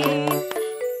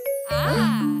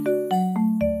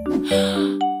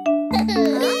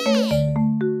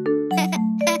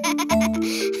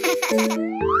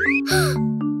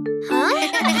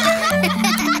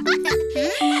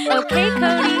 Okay,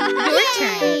 Cody, your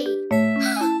turn.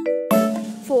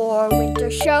 For winter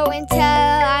show and tell,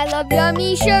 I love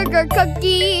yummy sugar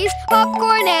cookies,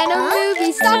 popcorn and a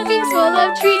movie, stockings full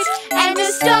of treats, and a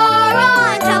star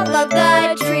on top of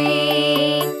the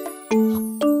tree.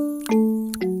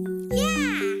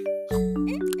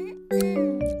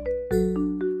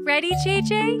 Ready,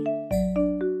 JJ?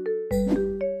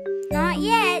 Not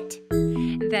yet.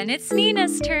 Then it's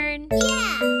Nina's turn.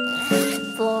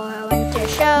 For winter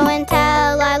show and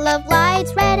tell, I love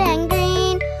lights red and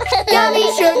green,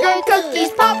 yummy sugar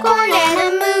cookies, popcorn and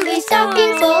a movie,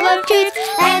 stocking full of treats,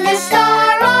 and a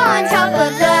star on top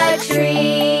of the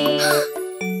tree.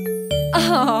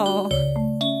 Oh.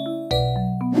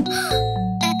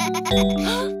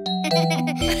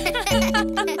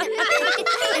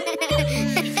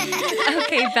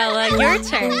 Okay, Bella, your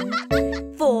turn.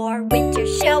 For winter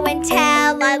show and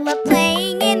tell, I love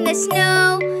playing in the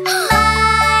snow,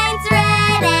 lights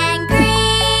red and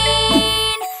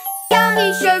green,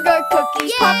 yummy sugar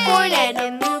cookies, popcorn and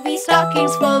a movie,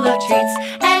 stockings full of treats,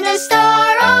 and a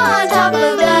star on top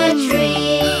of the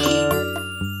tree.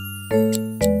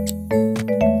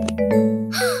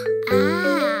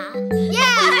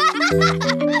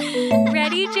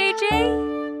 Ready, JJ?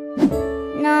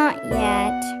 Not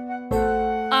yet.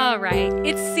 All right,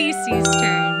 it's Cece's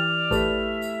turn.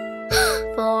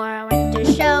 For winter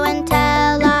show and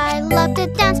tell, I love to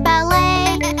dance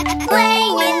ballet,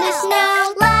 playing in the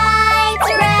snow, lights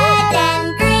red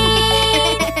and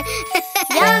green,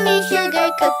 yummy sugar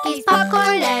cookies,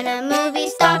 popcorn and a movie,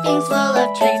 stockings full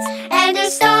of treats, and a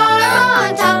star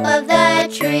on top of the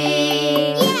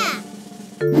tree.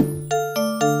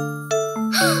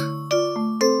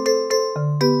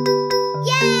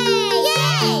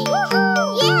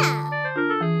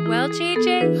 Well, JJ,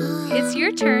 it's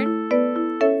your turn.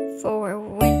 For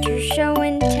winter show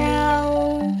and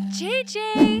tell.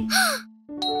 JJ!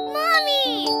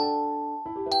 Mommy!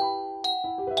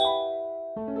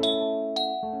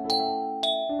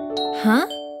 Huh?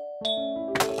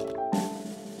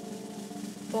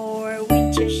 For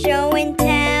winter show and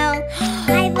tell,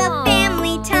 I love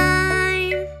family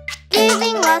time,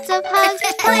 giving lots of hugs,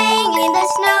 playing in the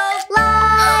snow,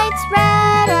 lights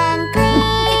red and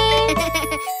green,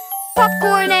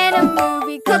 popcorn and a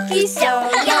movie, cookies so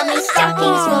yummy,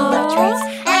 stockings full of treats,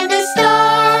 and a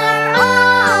star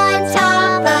on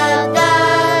top of the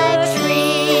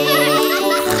tree.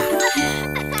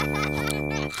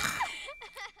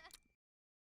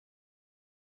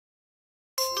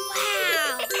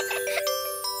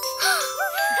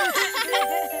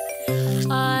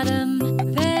 Autumn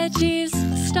veggies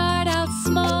start out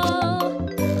small.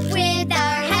 With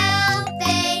our help,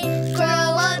 they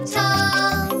grow up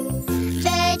tall.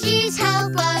 Veggies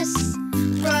help us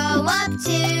grow up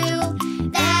too.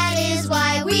 That is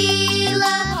why we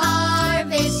love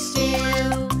harvest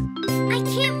too. I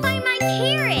can't find my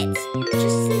carrots.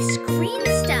 Just this green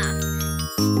stuff.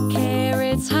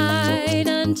 Carrots hide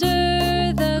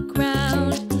under the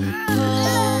ground.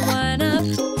 Pull one up,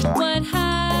 what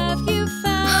have you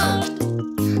found?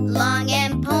 Long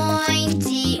and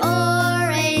pointy,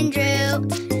 orange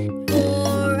root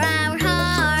for our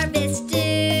harvest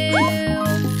due.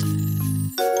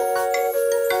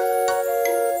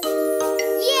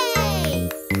 Yay!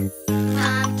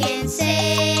 Pumpkin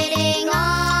sitting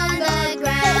on the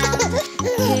ground.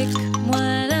 Pick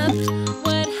one up,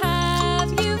 what have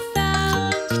you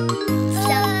found?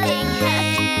 Something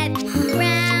heavy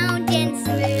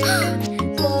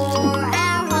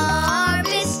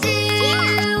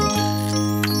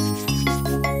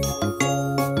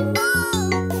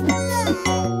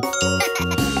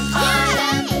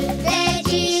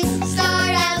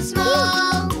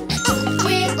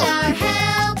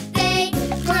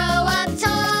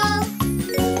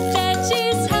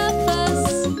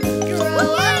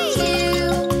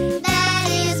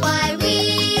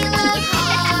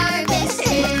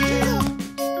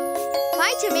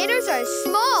are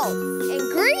small and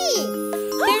green.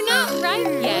 They're not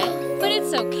ripe yet, but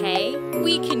it's okay.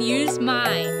 We can use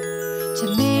mine.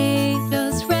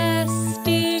 Tomatoes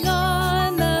resting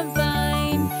on the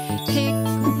vine. Pick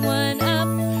one up.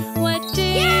 What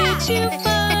did you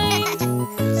find?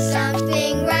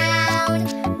 Something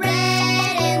round,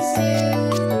 red and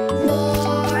smooth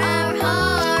for our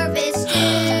harvest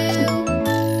too.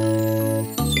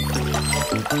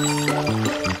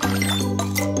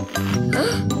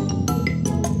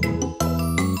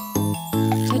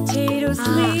 Potatoes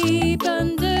sleep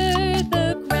under the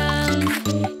ground.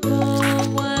 Pull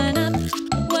one up.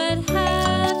 What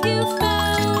have you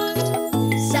found?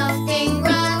 Something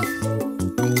rough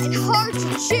and hard to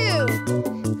chew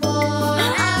for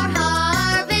our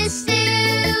harvest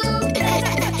too.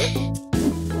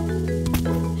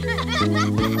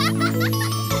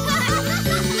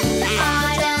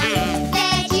 Autumn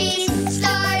veggies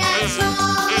start out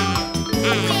small.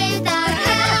 With our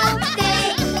help they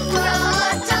grow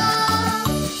up tall.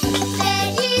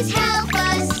 Veggies help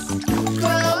us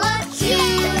grow up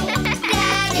too.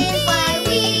 That is why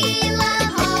we love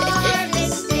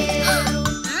harvest too.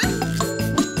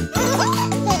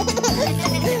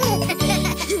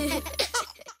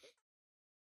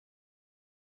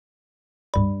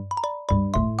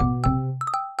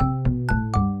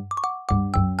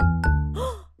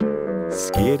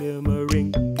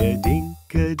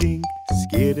 Skidamarinka-dinka-dink,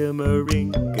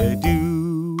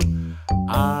 skidamarinka-doo.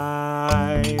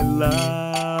 I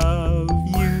love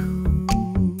you.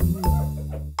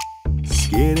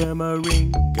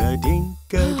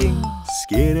 Skidamarinka-dinka-dink,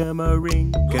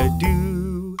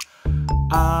 skidamarinka-doo.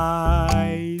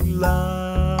 I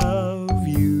love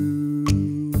you.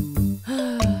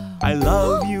 I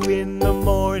love you in the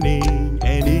morning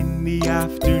and in the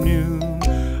afternoon.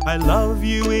 I love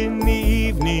you in the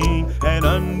evening and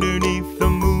underneath the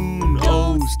moon.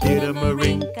 Oh,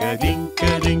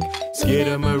 skidamarinka-dinka-dink,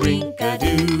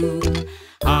 skidamarinka-doo.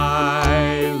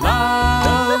 I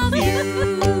love you.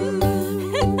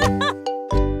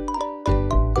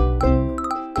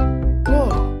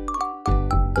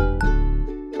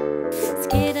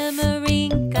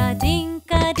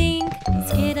 Skidamarinka-dinka-dink,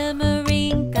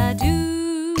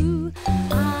 skidamarinka-doo.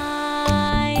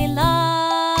 I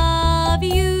love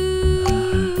you.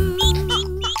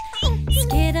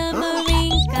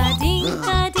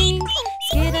 Skidamarinka-dinka-dink,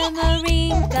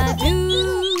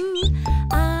 skidamarinka-doo.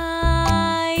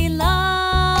 I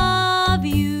love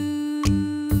you.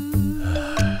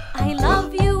 I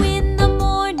love you in the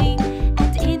morning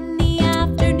and in the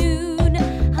afternoon.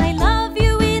 I love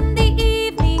you in the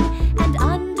evening and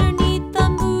underneath the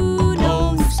moon.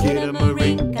 Oh,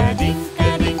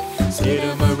 skidamarinka-dinka-dink,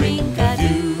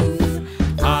 skidamarinka-doo.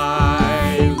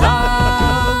 I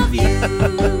love you.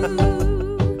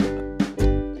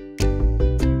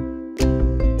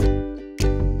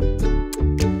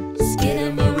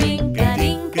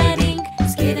 Skidamarinka-dink-a-dink,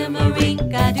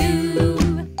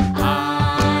 skidamarinka-doo. I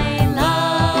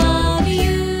love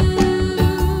you.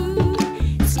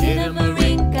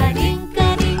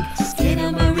 Skidamarinka-dink-a-dink,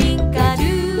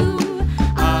 skidamarinka-doo.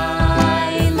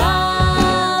 I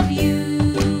love you.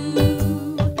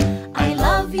 I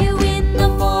love you in the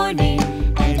morning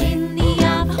and in the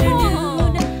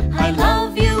afternoon. I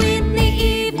love you in the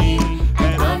evening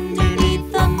and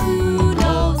underneath the moon.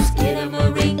 Oh,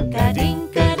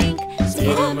 skidamarinka-dink-a-dink,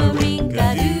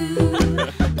 skidamarinka-doo.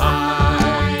 I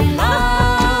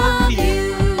love you.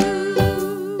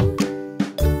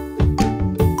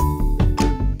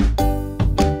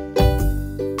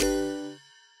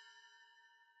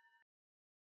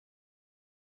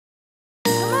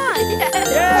 All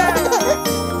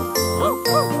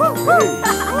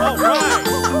right.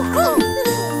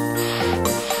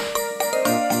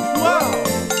 Wow.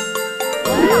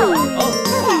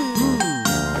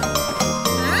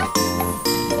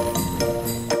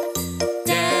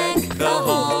 Deck the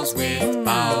halls with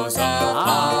boughs of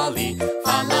holly.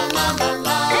 Fa la la la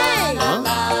la la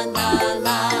la la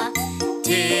la.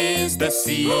 'Tis the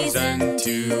season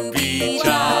to be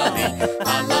jolly.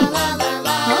 La la la la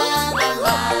la la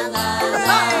la la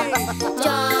la.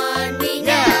 John, we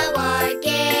now are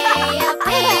gay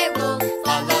apparel.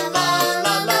 La la la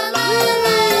la la la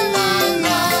la la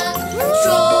la.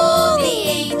 Stroll the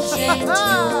ancient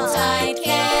Yuletide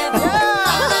carol.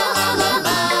 La la la la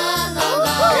la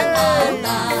la la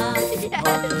la.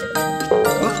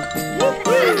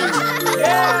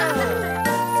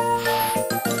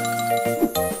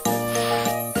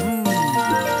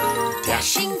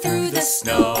 Dashing through the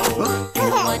snow in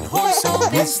a one-horse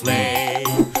open sleigh.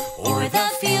 O'er the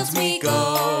fields we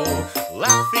go,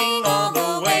 Laughing all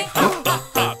the way. Ha ha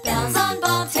ha. bells on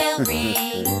bobtail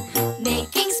ring,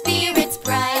 making spear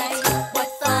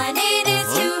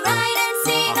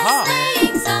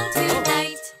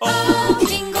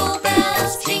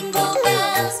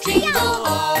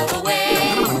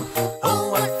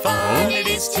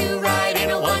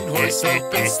one-horse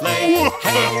open sleigh.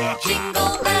 Hey,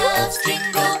 jingle bells,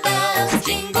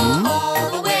 jingle all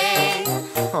the way.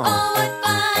 Oh, what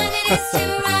fun it is to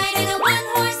ride in a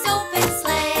one-horse open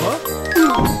sleigh.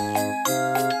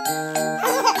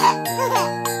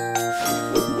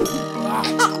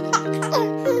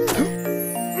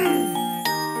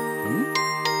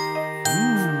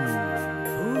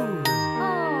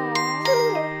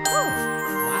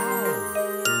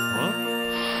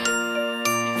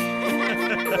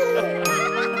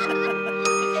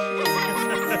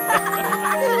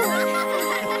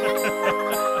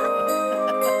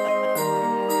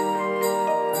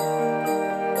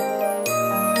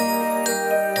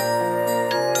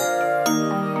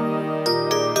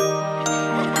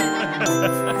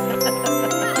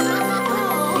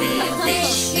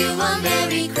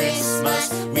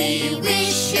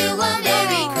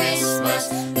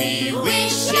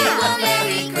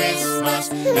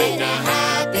 And a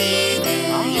happy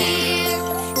new year.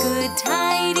 Good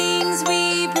tidings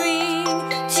we bring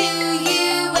to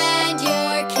you and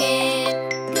your kid.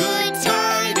 Good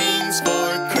tidings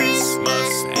for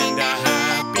Christmas and a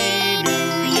happy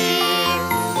new year.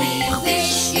 We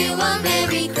wish you a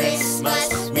Merry Christmas.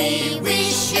 We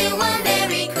wish you a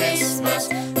Merry Christmas.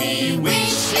 We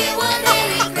wish you a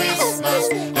Merry Christmas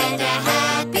and a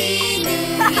happy new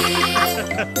year.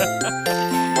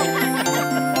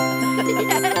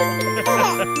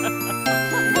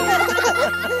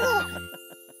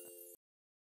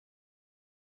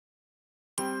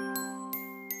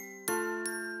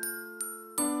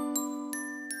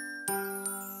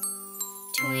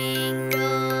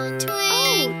 Twinkle,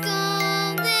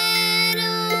 twinkle,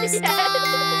 little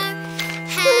star,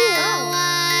 how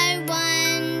I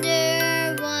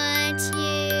wonder what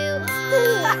you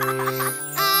are.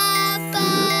 Up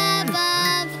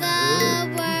above the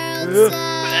world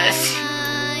so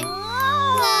high,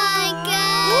 like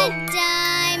a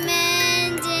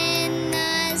diamond in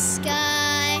the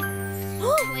sky.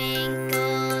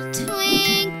 Twinkle,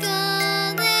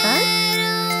 twinkle,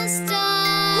 little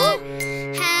star,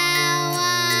 how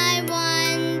I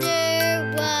wonder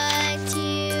what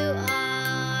you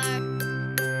are.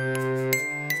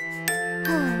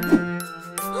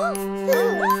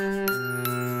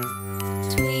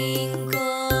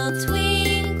 Twinkle,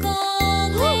 twinkle,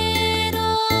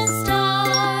 little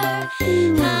star,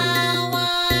 how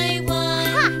I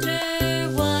wonder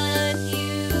what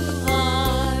you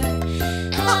are.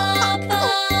 Up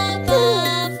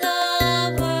above the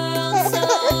world so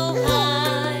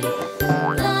high,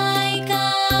 like a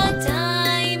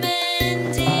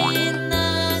diamond in the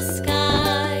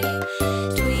sky.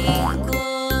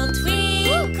 Twinkle,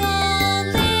 twinkle,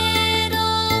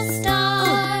 little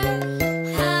star,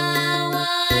 how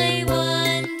I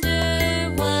wonder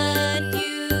what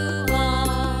you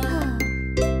are.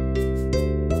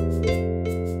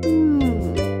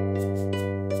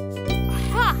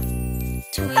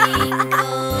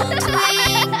 Twinkle,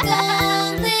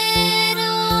 twinkle,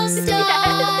 little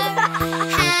star,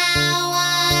 how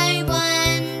I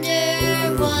wonder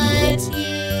what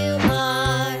you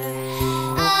are.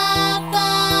 Up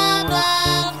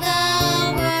above the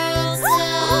world so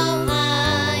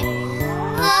high,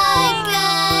 like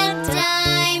a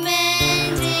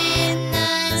diamond in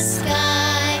the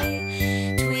sky.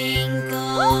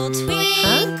 Twinkle,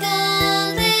 twinkle,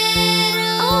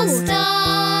 little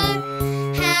star,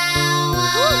 how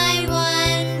I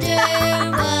wonder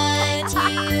what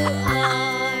you are.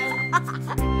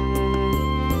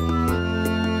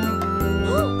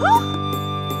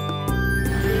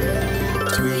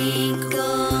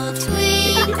 Twinkle,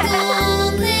 twinkle,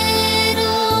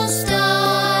 little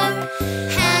star,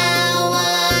 how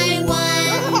I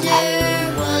wonder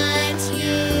what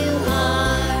you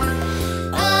are.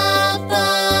 Up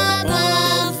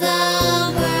above the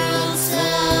world so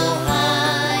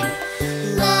high,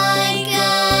 like a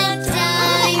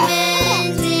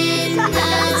diamond in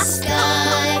the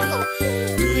sky.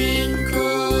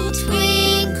 Twinkle,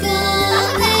 twinkle,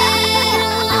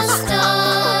 little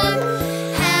star,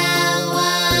 how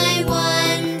I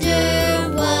wonder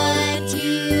what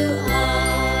you are.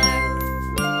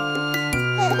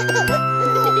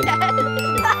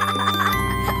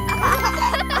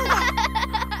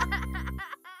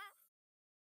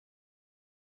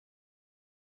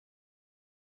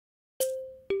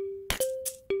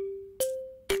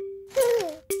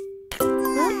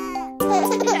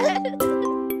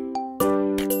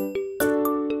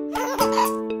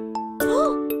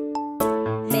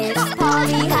 Miss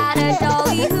Polly had a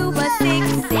dolly who was sick,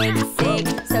 sick, sick.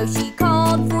 So she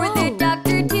called for the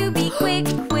doctor to be quick,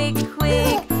 quick,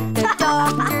 quick. The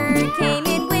doctor came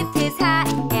in with his hat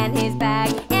and his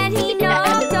bag, and he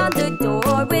knocked on the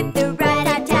door with the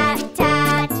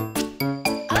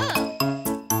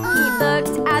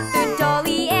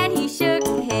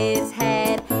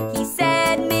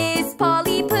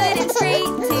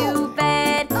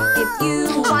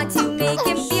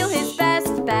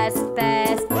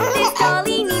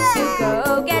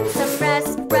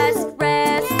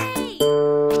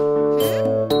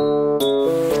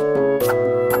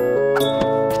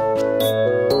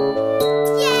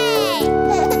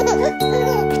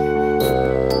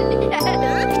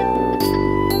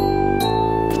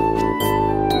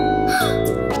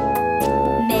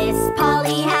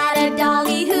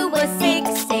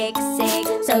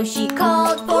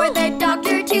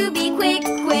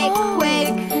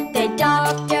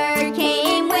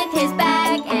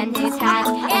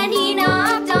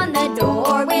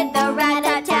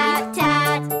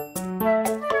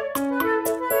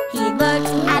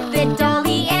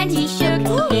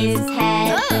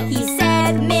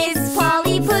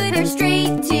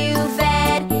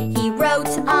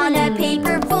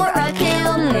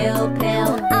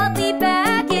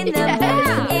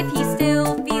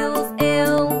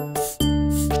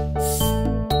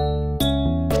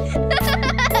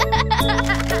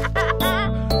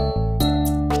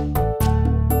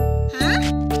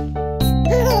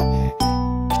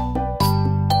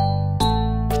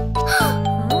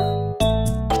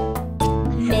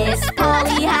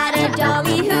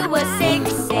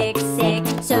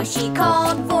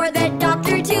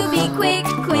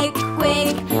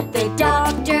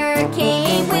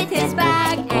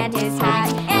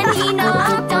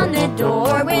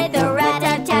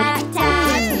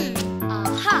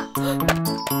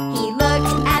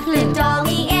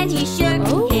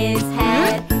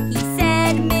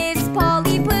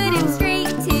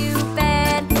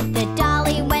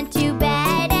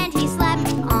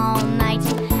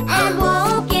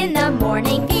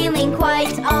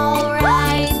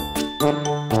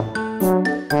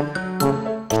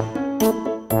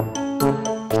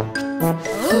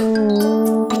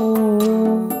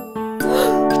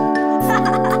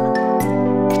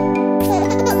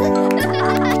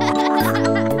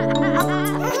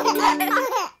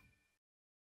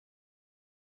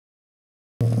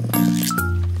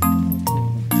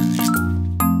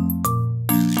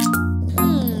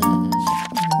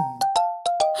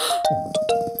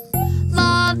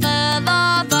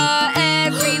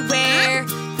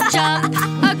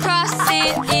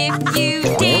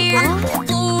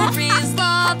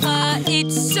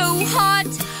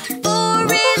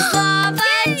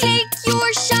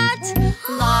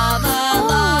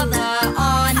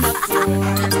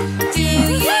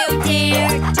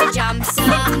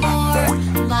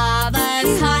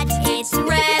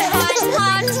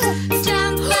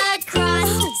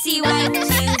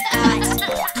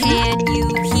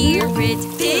hear it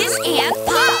fizz and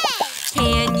pop?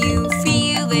 Can you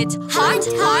feel it hot,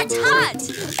 hot, hot?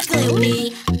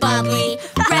 Gloopy, bubbly,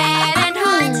 red and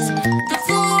hot. The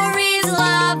floor is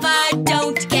lava,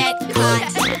 don't get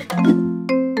caught.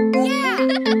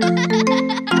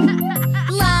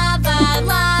 Lava,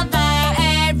 lava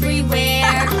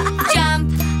everywhere.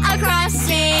 Jump across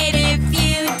it if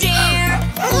you dare.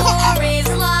 Floor is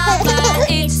lava,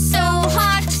 it's so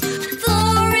hot.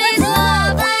 Floor is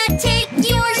lava, take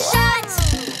your shot.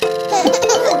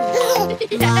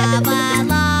 Lava,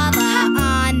 lava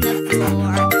on the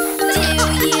floor. Do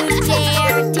you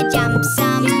dare to jump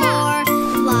some more?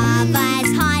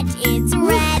 Lava's hot, it's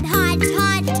red hot,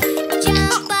 hot.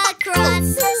 Jump across,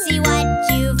 see what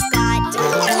you've got.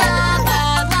 Lava,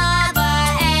 lava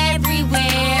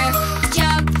everywhere.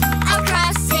 Jump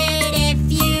across it if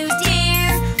you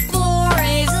dare. Floor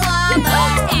is lava,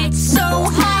 it's so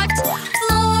hot.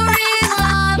 Floor is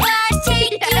lava,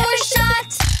 take your shot.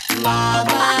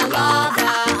 Lava, lava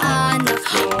on the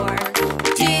floor.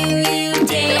 Do you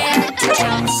dare to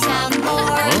jump some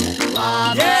more?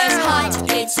 Lava's hot,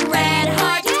 it's red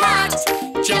hot, hot.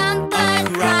 Jump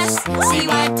across, see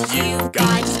what you've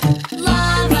got.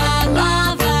 Lava,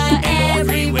 lava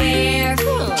everywhere.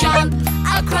 Jump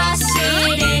across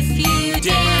it if you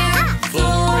dare.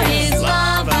 Floor is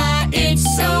lava, it's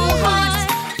so hot.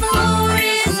 Floor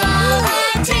is lava,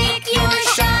 take your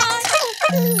shot.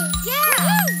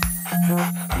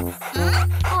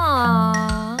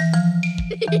 Aww.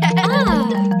 Yeah!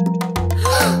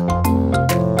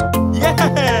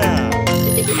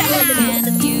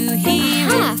 Can you hear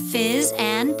it fizz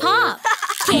and pop?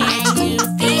 Can you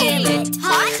feel it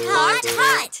hot, hot,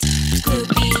 hot?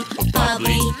 Gloopy,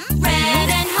 bubbly, red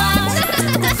and hot.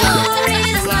 The floor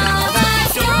is lava,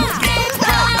 don't get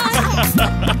caught.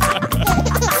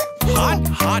 Hot,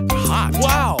 hot, hot.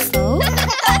 Wow!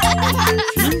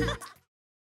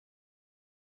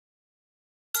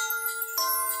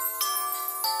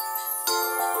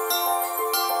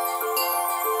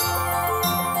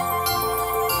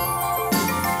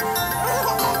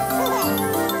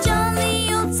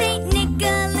 Jolly old Saint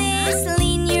Nicholas,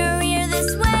 lean your ear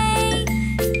this way.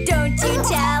 Don't you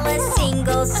tell a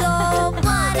single soul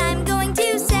what I'm going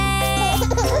to say.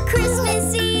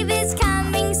 Christmas Eve is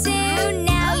coming soon,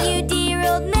 now you dear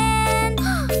old man.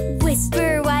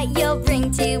 Whisper what you'll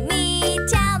bring to me,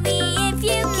 tell me if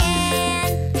you can.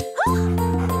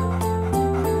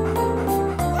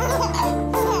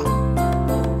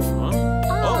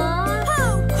 Ho, ho,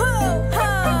 ho!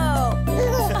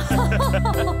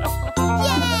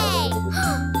 Yay!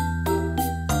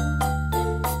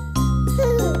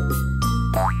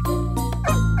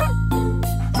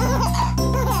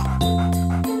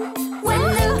 When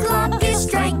the clock is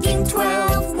striking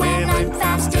 12, when I'm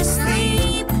fast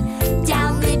asleep,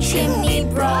 down the chimney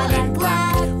broad and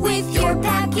black, with your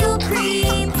pack you'll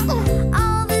creep.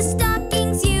 All the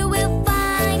stockings you will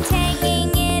find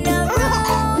hanging in a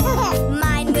row.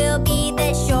 Mine will be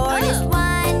the shortest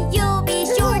one, you'll be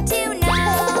sure to know.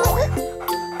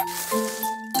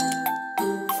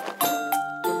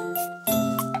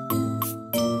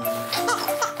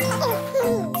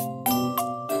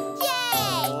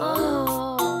 Yay!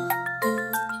 Oh.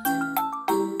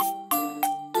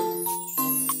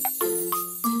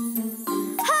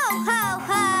 Ho, ho,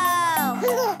 ho!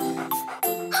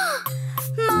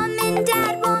 Mom and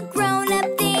Dad want grown-up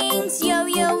things.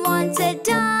 Yo-Yo wants a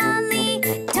dolly.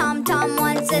 TomTom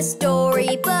wants a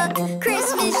storybook.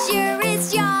 Christmas sure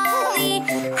is jolly.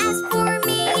 As for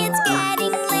me, it's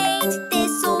getting late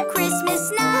this old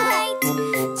Christmas night.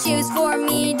 Choose for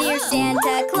me, dear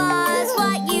Santa Claus,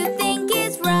 what you think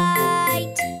is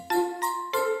right.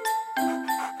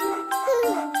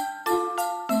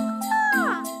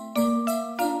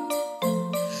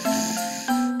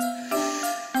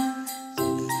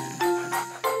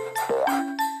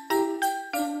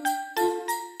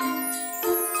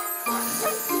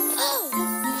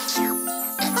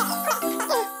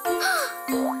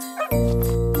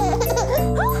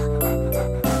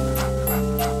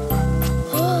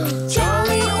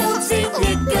 Jolly old Saint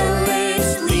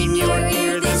Nicholas, lean your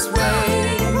ear this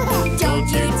way. Don't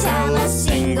you tell a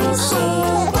single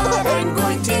soul what I'm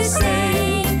going to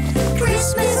say.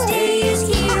 Christmas Day is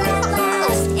here at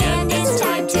last, and it's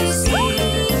time to see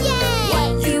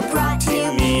what you brought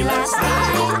to me last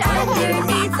night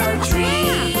underneath the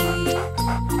tree.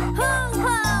 Ho,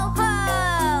 ho, ho!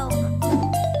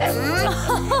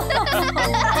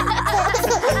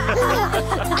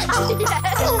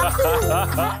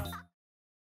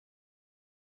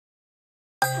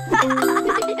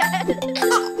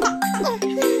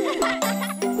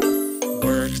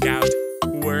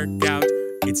 Work out,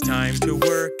 It's time to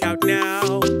work out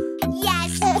now.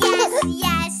 Yes, yes,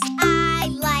 yes, I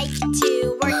like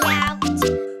to work out.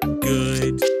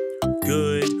 Good,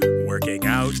 good. Working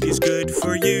out is good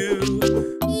for you.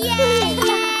 Yay,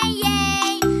 yay,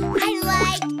 yay, I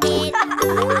like it.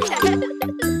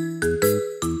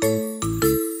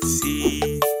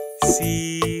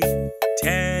 See,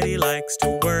 Teddy likes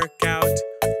to work out.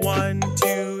 1,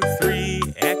 2, 3,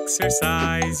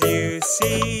 exercise, you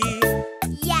see.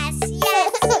 Yes,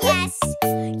 yes, yes,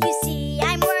 you see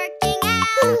I'm working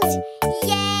out.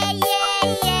 Yay,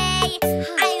 yay, yay,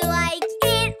 I like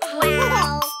it,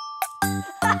 wow.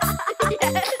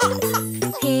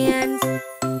 Hands,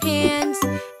 hands,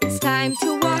 it's time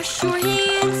to wash your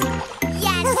hands.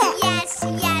 Yes, yes,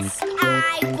 yes,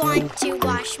 I want to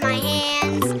wash my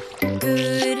hands.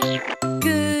 Good,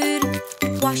 good,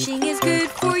 washing is good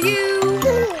for you.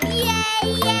 Yay,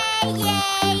 yay,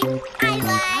 yay, I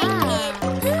like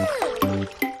it.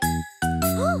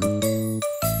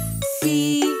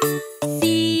 See,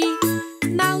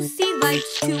 Mousy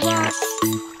likes to wash.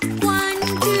 1,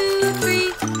 2,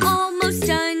 3, almost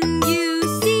done, you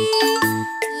see.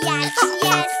 Yes,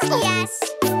 yes, yes,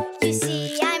 you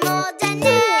see I'm all done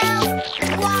now.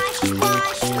 Wash,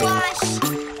 wash, wash,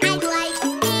 I like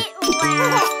it,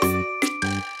 wow.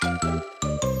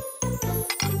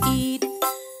 Eat,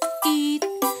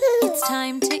 it's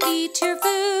time to eat your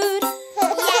food.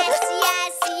 Yes,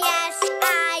 yes, yes,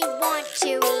 I want to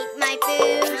eat my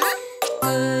food.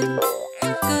 Good,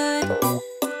 good,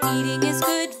 eating is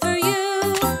good for you.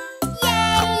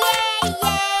 Yay, yay,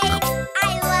 yay, I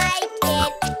like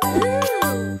it.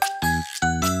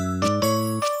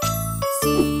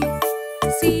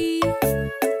 See,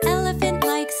 elephant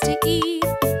likes to eat.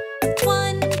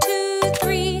 1, 2,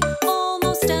 3,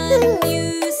 almost done,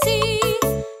 you see.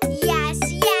 Yes,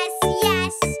 yes,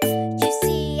 yes, you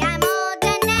see I'm all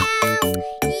done now.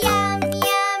 Yum,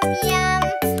 yum, yum,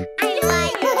 I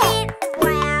like it,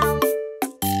 wow.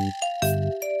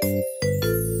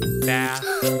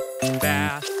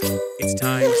 Bath, it's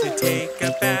time to take a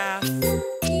bath.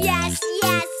 Yes,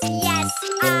 yes, yes,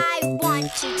 I want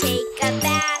to take a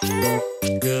bath.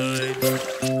 Good,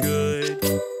 good.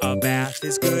 A bath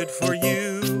is good for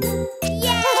you.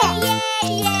 Yay, yay,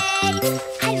 yay,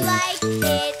 I like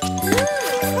it.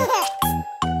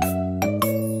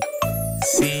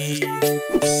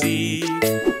 See,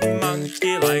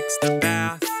 Monkey likes the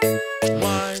bath.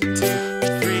 1,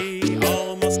 2, 3,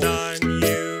 almost done,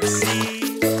 you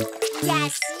see.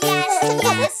 Yes, yes,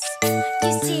 yes,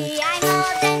 you see I'm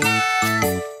all done now.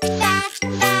 Bath,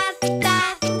 bath,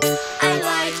 bath, I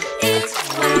like it,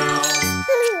 wow.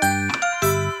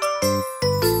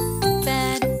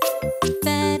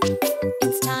 Bed,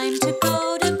 it's time to go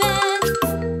to bed.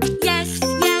 Yes,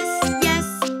 yes, yes,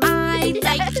 I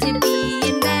like to be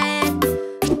in bed.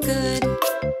 Good,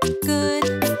 good,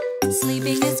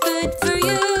 sleeping is good for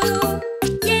you.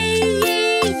 Yay,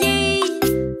 yay, yay,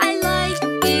 I like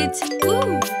it.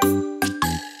 Ooh.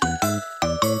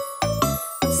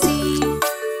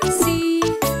 See,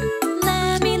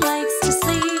 Lammy likes to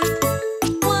sleep.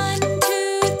 1,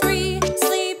 2, 3,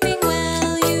 sleeping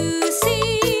well, you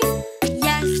see.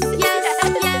 Yes, yes,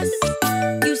 yes,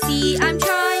 you see I'm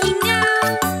trying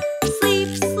now. Sleep,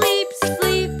 sleep,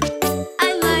 sleep, I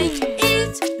like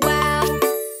it, wow.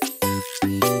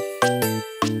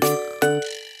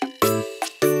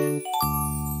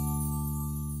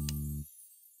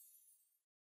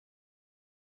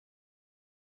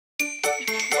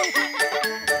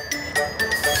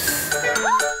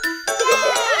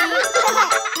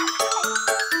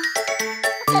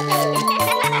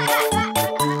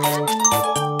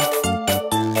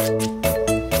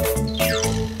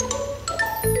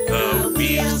 The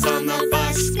wheels on the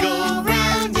bus go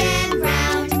round and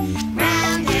round,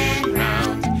 round and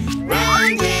round,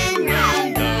 round and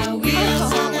round. The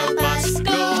wheels on the bus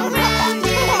go round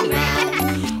and round,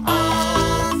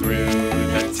 all through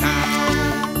the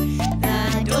town. The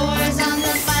doors on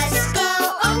the bus go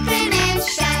open and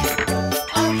shut,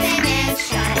 open and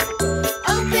shut,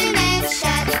 open and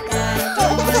shut. The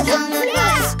doors on the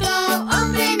bus go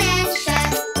open and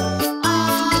shut,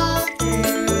 all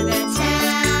through the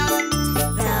town.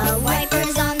 The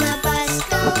wipers on the bus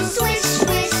go swish,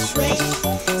 swish, swish,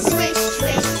 swish,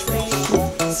 swish, swish,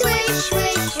 swish,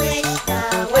 swish, swish. The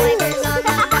wipers on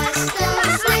the bus go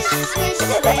swish, swish,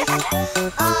 swish,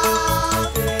 all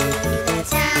through the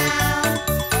town.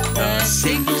 The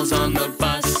signals on the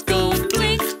bus go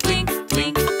blink, blink,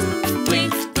 blink,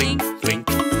 blink, blink, blink,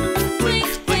 blink,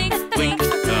 blink, blink.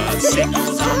 The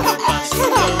signals on the bus go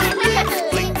blink,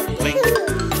 blink, blink,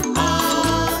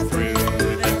 all through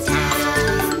the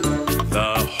town. The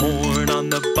horn on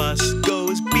the bus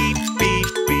goes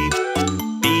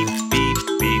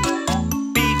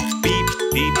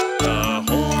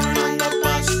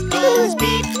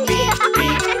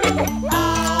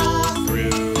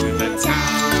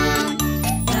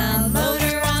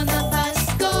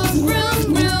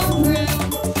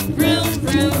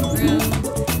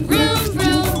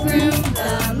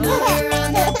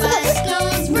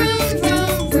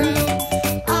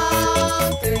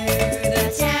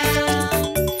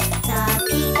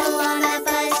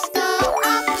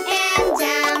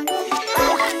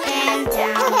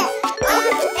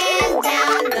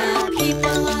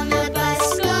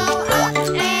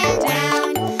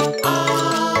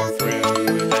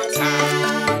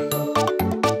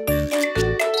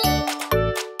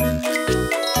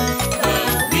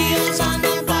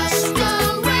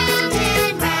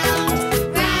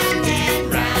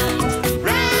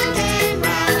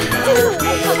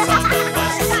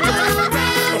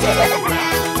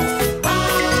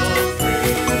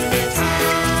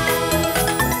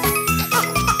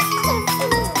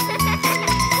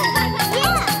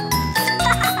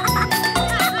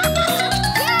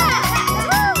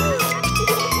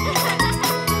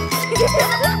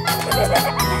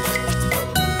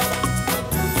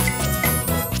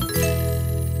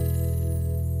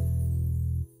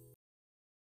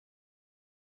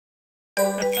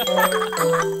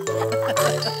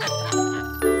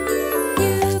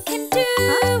can do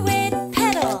it.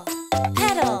 Pedal,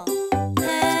 pedal,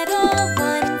 pedal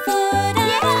 1 foot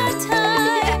at a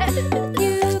time.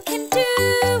 You can do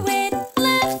it.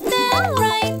 Left and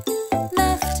right,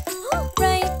 left,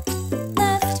 right,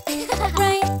 left,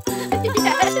 right.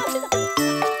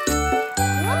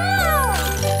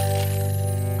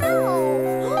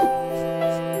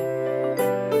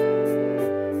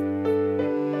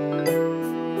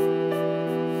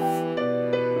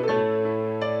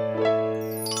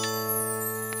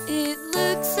 It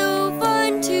looks so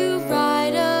fun to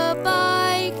ride a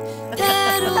bike.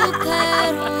 Pedal,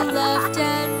 pedal, left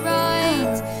and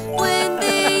right. When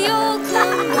they all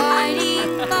come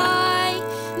riding by,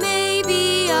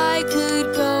 maybe I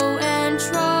could go and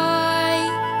try.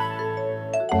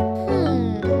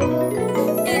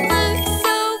 It looks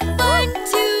so fun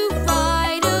to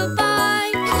ride a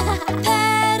bike.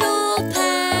 Pedal,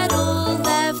 pedal,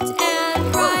 left and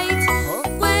right.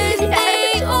 When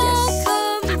they all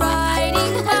come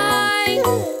riding by,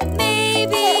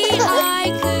 maybe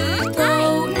I could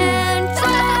go and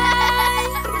try.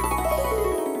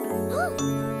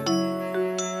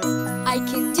 I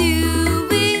can do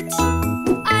it.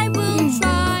 I will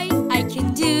try. I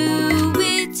can do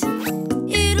it.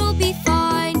 It'll be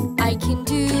fine. I can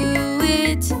do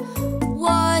it.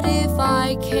 What if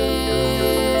I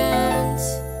can't?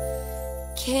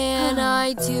 Can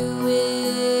I do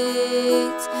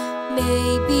it?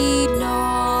 Maybe not.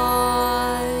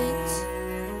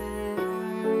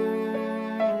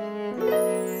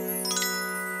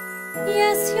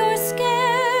 Yes, you're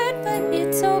scared, but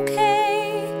it's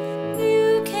okay.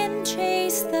 You can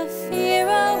chase the fear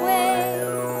away.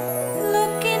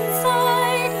 Look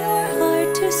inside your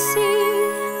heart to see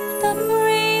the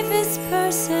bravest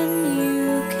person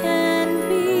you can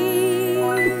be.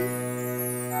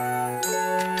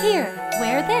 Here,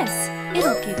 wear this.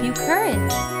 It'll give you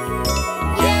courage.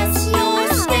 Yes,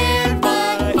 you're scared,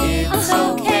 but it's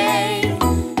okay.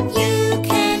 You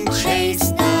can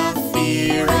chase the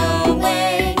fear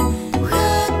away.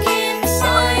 Look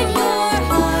inside your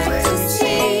heart to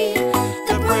see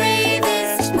the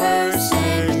bravest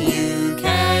person you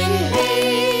can be.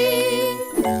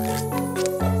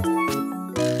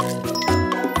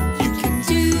 You can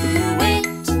do it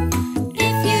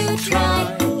if you try.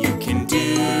 You can do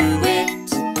it.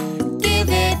 Give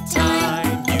it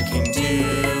time. You can do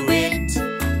it.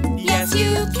 Yes,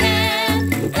 you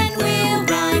can. And we'll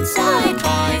ride side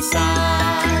by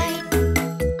side.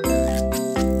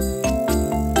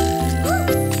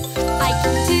 I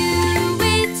can do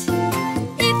it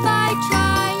if I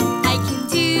try. I can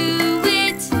do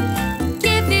it.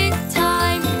 Give it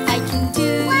time. I can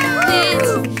do it.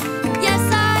 Yes,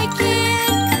 I can.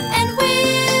 And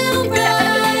we'll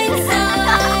ride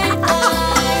side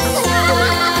by side.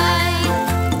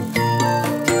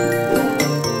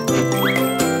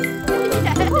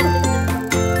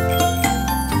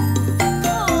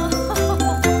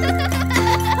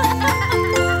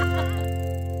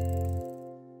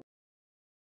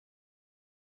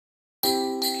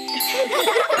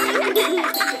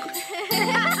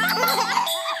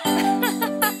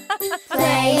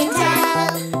 Play and tell,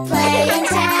 play and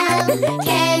tell.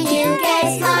 Can you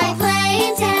guess my play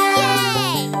and tell?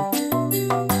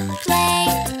 Play,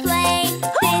 play,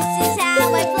 this is how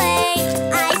I play.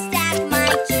 I stack my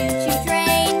choo-choo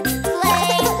train.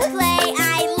 Play, play,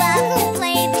 I love to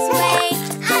play this way.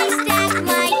 I stack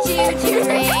my choo-choo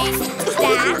train.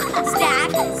 Stack,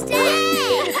 stack, stack.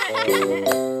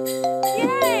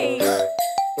 Yay!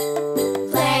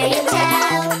 Play and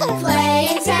tell, play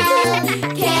and tell.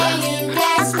 Can you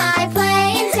guess my play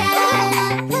and tell?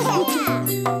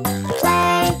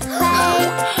 Play, play,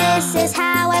 this is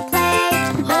how I play.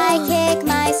 I kick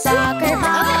my soccer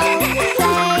ball.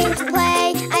 Play,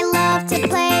 play, I love to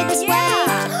play this way.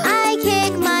 I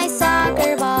kick my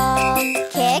soccer ball.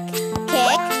 Kick,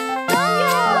 kick,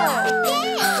 goal!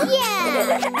 Yeah!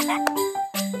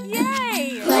 Yay!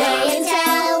 Play and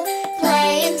tell,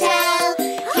 play and tell.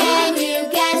 Can you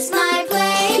guess my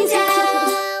play and tell?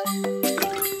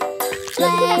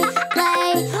 Play,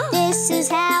 play, this is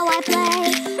how I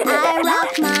play. I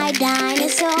rock my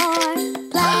dinosaur.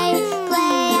 Play,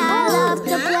 play, I love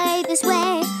to play this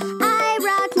way. I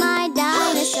rock my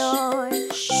dinosaur.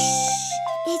 Shh,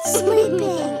 it's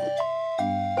sleeping.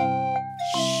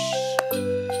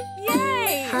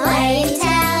 Yay! Play and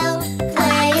tell,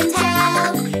 play and tell.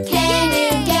 Can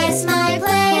you guess my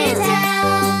play and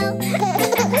tell?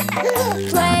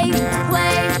 Play,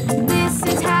 play, this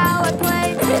is how I play.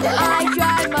 I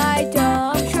drive my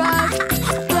dump truck.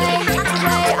 Play,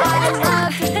 play, I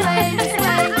love to play this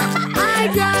way.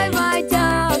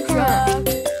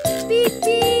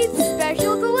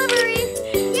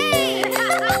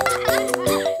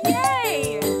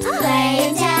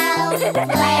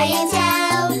 Play and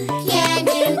tell. Can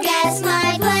you guess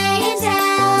my play and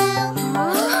tell?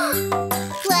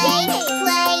 Play,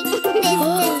 play. This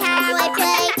is how I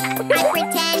play. I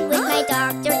pretend with my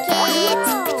doctor kids.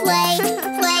 Play,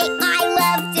 play. I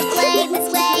love to play this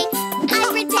way. I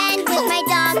pretend with my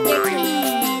doctor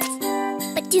kids.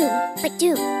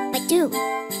 But do.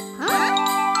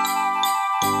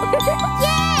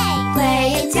 Yay! Play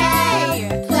and tell.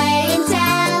 Play and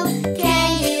tell.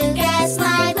 Can you guess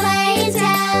my play and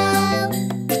tell?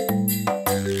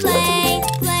 Play,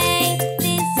 play.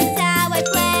 This is how I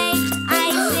play. I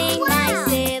sing my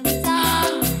silly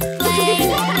song. Play,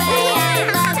 play. I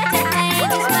love to play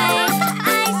this way.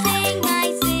 I sing my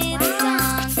silly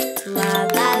song. La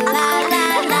la la la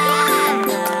la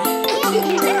la.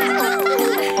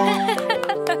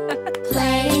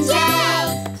 Play and tell.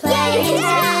 Play and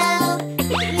tell.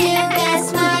 You guess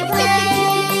my play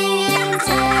and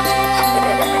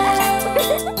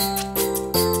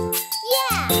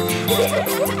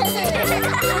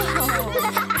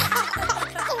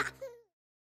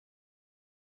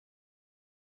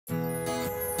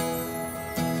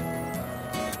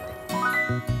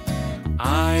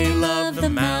I love the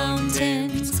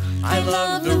mountains. I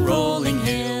love the rolling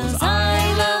hills.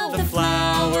 I love the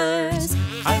flowers.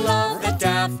 I love the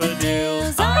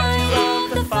daffodils. I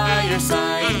love the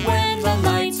fireside when the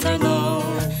lights are low.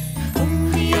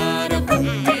 Boom-de-yada,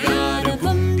 boom-de-yada,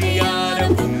 boom-de-yada,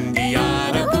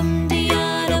 boom-de-yada,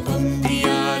 boom-de-yada,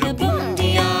 boom-de-yada,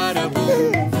 boom-de-yada,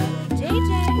 boom. JJ.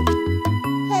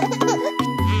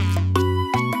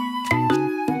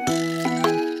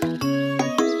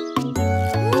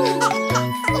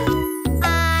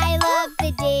 I love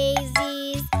the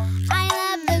daisies. I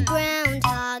love the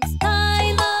groundhogs.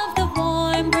 I love the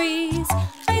warm breeze.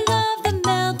 I love the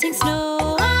melting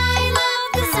snow. I love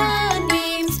the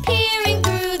sunbeams peering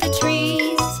through the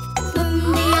trees.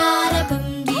 Boom-de-yada,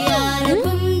 boom-de-yada,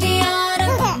 boom-de-yada,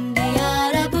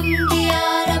 boom-de-yada,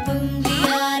 boom-de-yada,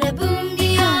 boom-de-yada,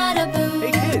 boom-de-yada, boom.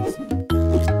 Hey kids,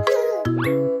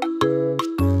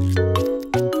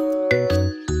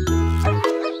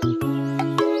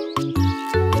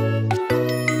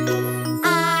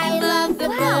 I love the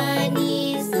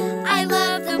bunnies. I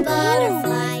love the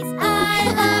butterflies.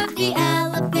 I love the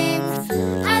elephants.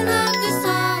 I love the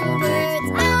songbirds.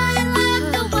 I love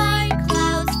the white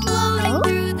clouds floating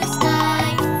through the sky.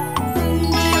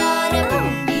 Boom-de-yada,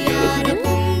 boom-de-yada,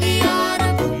 boom-de-yada,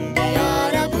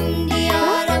 boom-de-yada,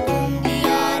 boom-de-yada,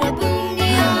 boom-de-yada,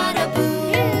 boom-de-yada,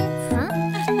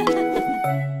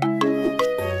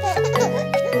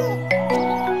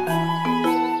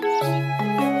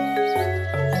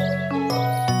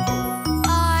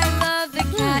 I love the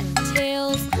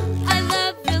cattails. I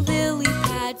love the lily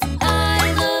pads.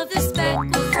 I love the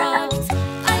speckled frogs.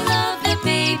 I love the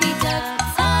baby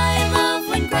ducks. I love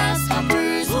when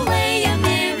grasshoppers play a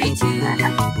merry tune.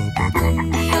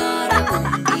 Boom-de-yada,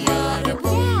 boom-de-yada,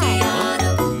 boom-de-yada,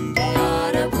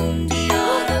 boom-de-yada,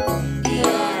 boom-de-yada,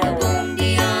 boom-de-yada,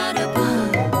 boom-de-yada, boom.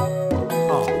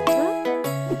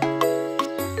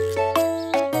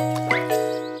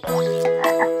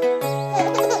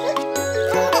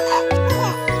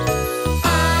 I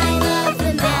love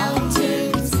the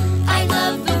mountains. I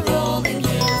love the rolling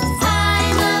hills.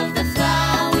 I love the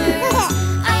flowers.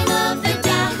 I love the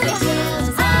daffodils.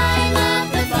 I love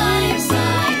the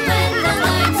fireside when the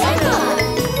lights are low.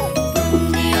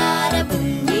 Boom-de-yada,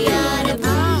 boom-de-yada,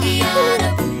 boom-de-yada,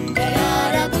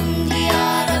 boom-de-yada,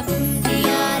 boom-de-yada,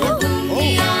 boom-de-yada,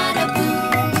 boom-de-yada, boom.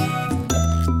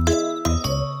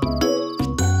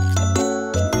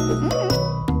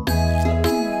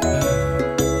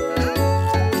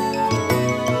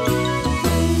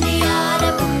 Boom-de-yada,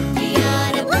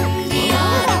 boom-de-yada,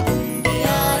 boom-de-yada,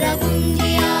 boom-de-yada,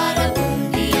 boom-de-yada,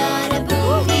 boom-de-yada,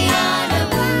 boom-de-yada,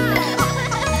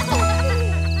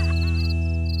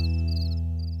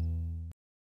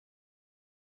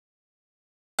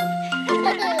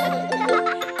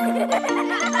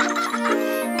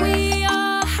 We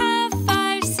all have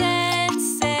five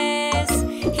senses: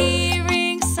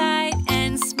 hearing, sight,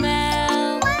 and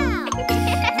smell.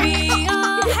 We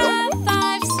all have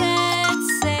five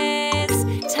senses: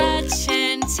 touch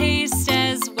and taste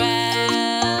as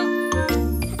well.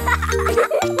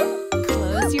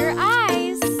 Close your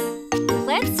eyes.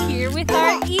 Let's hear with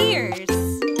our ears.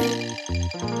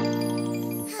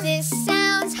 This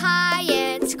sounds high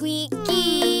and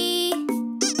squeaky.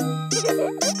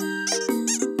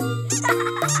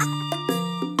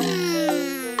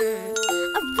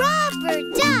 A rubber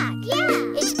duck.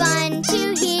 Yeah. It's fun to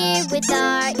hear with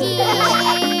our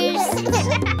ears.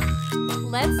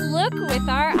 Let's look with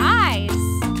our eyes.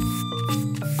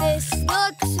 This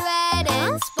looks red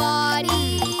and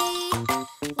spotty.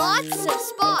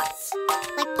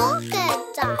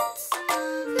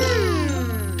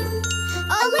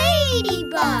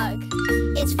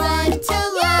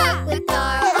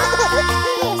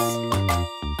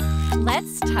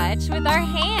 with our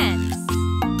hands.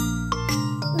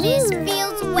 This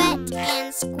feels wet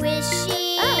and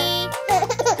squishy.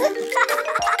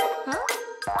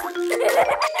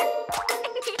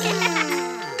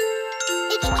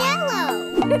 It's Jello.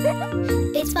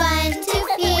 It's fun to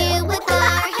feel with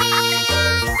our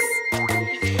hands.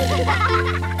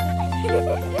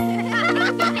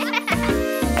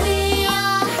 We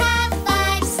all have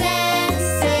 5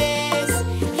 senses: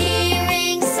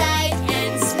 hearing, sight,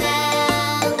 and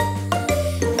smell.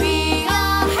 We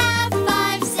all have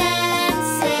 5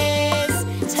 senses: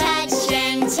 touch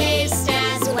and taste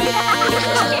as well.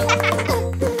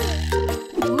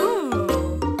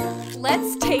 Ooh,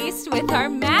 let's taste with our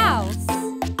mouths.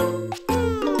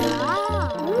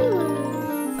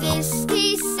 This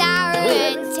tastes sour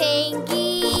and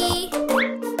tangy.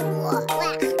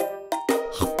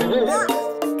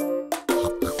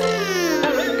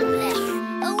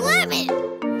 A lemon.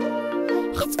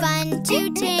 It's fun to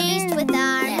taste with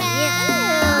our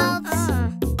mouths.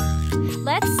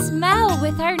 Let's smell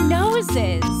with our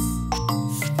noses.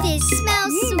 This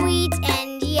smells sweet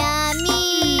and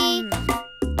yummy.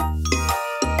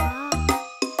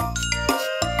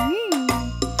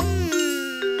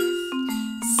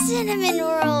 Cinnamon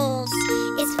rolls.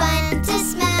 It's fun to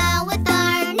smell with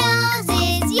our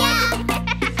noses, yeah.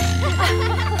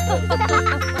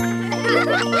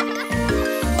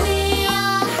 We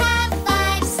all have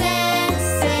 5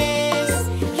 senses: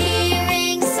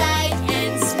 hearing, sight,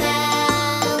 and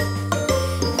smell.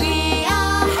 We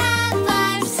all have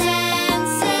 5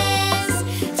 senses: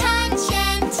 touch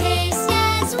and taste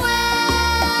as well.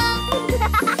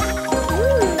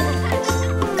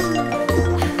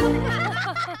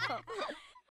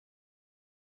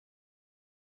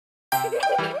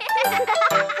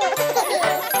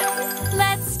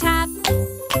 Let's tap.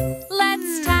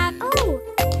 Let's tap.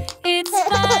 It's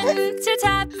fun to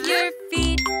tap your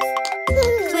feet.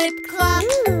 Clip clop,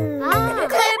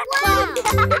 clip clop.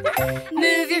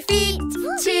 Move your feet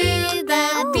to the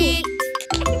beat.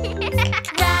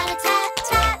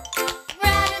 Rat-a-tat-tat,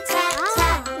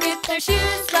 rat-a-tat-tat. With our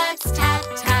shoes, let's tap,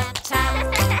 tap, tap.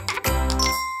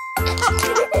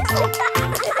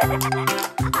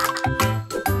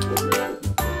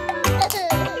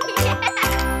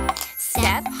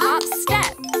 Step, hop,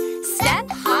 step. Step,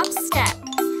 hop, step.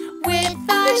 With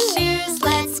our shoes,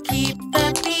 let's keep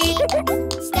the beat.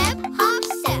 Step, hop,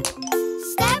 step.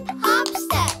 Step, hop,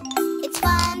 step. It's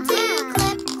fun to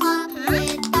clip clop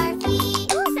with our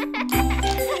feet.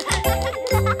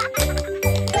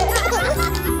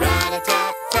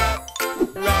 Rat-a-tat-tat,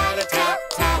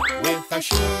 rat-a-tat-tat. With our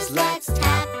shoes, let's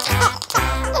tap, tap, tap.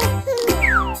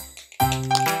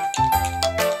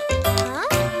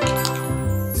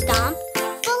 Stomp,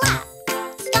 flap,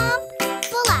 stomp,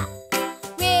 flap.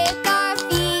 With our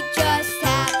feet, just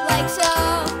tap like so.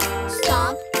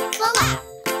 Stomp, flap,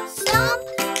 stomp,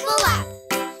 flap.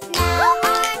 Now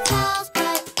our toes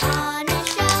put on a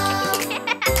show.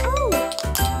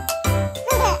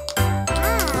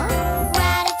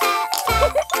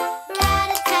 Rat-a-tat-tat,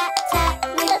 rat-a-tat-tat.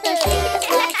 With our shoes,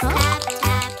 let's tap,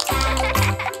 tap, tap.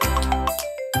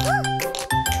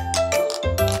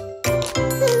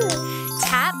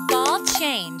 Tap, ball,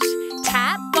 change.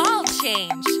 Tap, ball,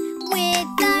 change. With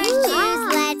our shoes,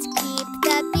 let's keep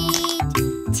the beat.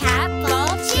 Tap,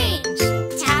 ball, change.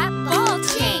 Tap, ball,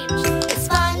 change. It's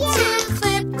fun to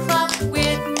clip clop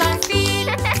with our feet.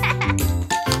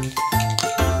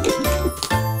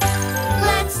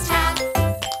 Let's tap,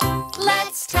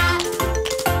 let's tap.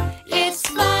 It's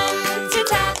fun to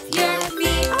tap your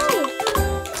feet.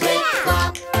 Clip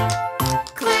clop,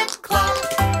 clip clop.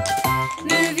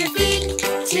 Move your feet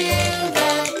to the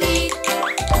beat.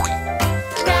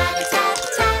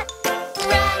 Rat-a-tat-tat,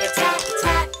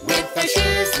 rat-a-tat-tat. With our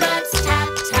shoes, let's tap,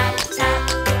 tap, tap.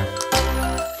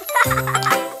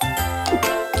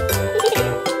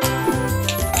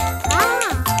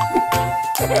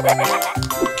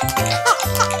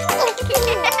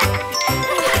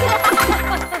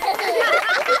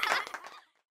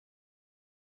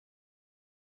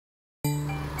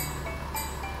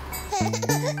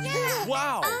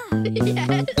 Wow!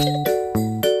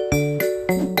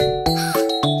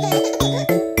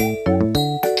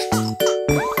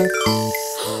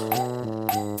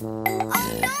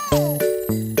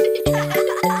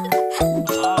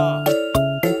 Ah.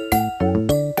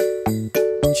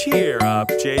 Cheer up,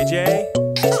 JJ.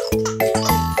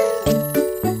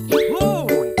 Whoa!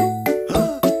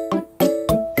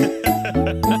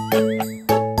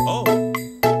 Oh.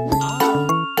 Ah.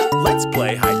 Let's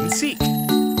play hide and seek.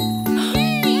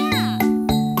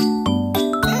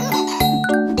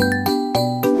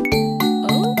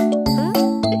 Oh?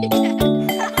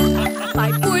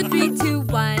 5, 4, 3,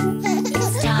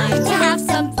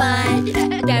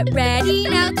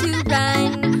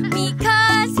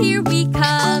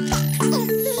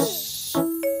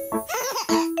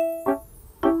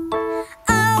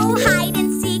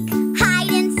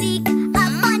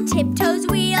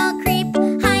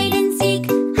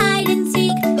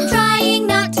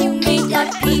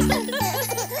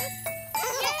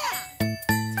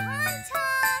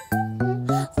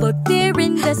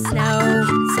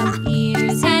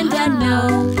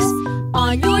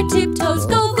 your tiptoes.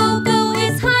 Go, go, go,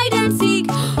 it's hide and seek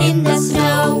in the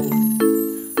snow.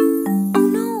 Oh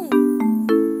no!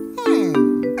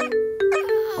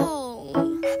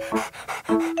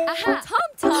 Aha!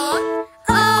 TOMTOM!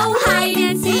 Oh, hide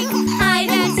and seek,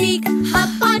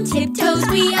 up on tiptoes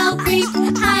we all creep.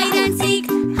 Hide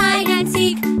and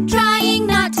seek, trying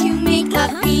not to make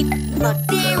a peep. Look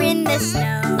there in the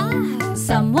snow.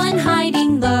 Someone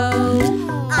hiding low.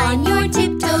 On your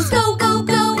tiptoes, go, go,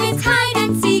 go, it's hide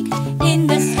and seek in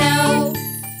the snow.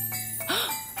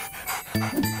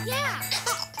 Yeah.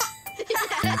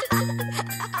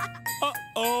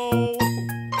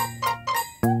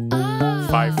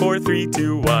 5, 4, 3,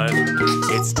 2, 1.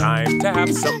 It's time to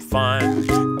have some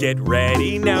fun. Get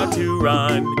ready now to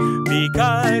run,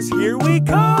 because here we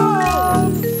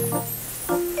come.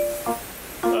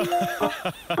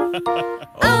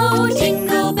 Oh,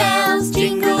 jingle bells,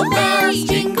 jingle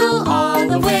all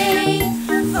the way.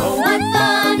 Oh, what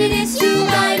fun it is to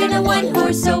ride in a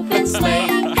one-horse open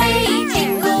sleigh. Hey,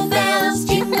 jingle bells,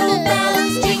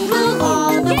 jingle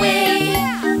all the way.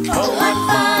 Oh, what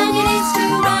fun it is to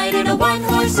ride in a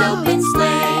one-horse open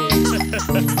sleigh.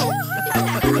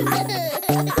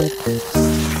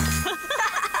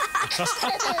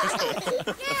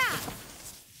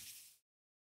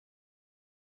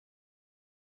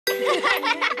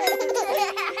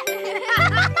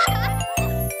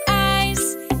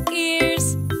 Eyes,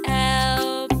 ears,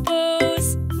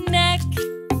 elbows, neck,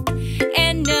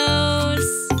 and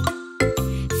nose.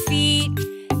 Feet,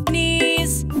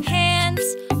 knees, hands,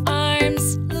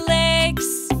 arms,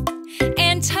 legs,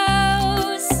 and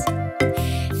toes.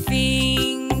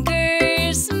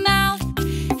 Fingers, mouth,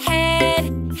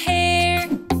 head, hair,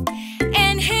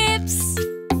 and hips.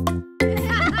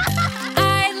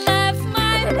 I love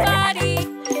my body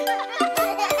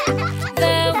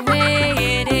the way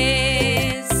it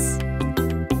is.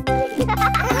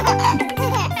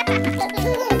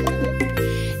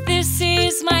 This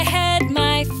is my head,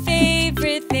 my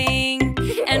favorite thing.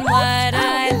 And what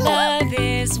I love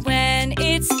is when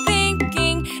it's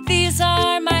thinking. These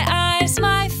are my eyes,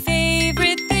 my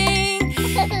favorite thing.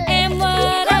 And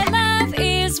what I love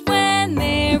is when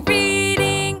they're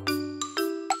reading.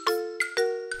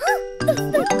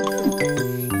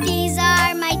 These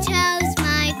are my toes,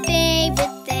 my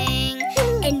favorite thing.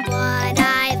 And what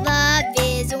I love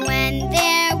is when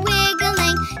they're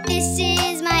wiggling. This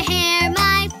is my hair,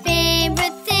 my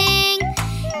favorite thing.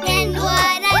 And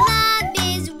what I love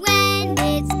is when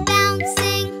it's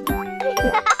bouncing.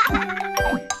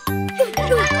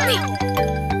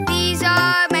 These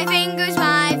are my fingers,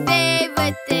 my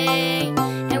favorite thing.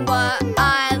 And what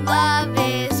I love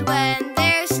is when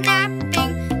they're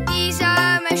snapping. These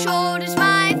are my shoulders,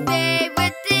 my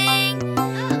favorite thing.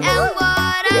 And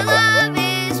what I love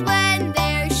is when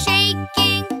they're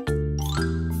shaking.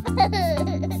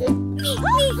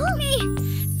 Me.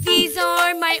 These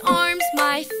are my arms,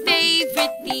 my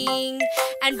favorite thing.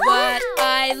 And what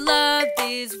I love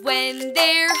is when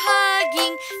they're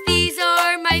hugging. These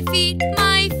are my feet,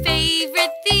 my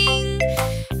favorite thing.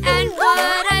 And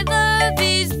what I love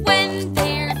is when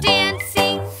they're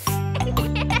dancing.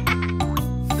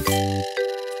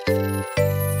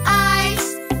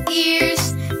 Eyes,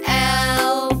 ears,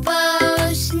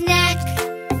 elbows, neck,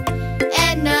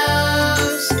 and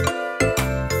nose.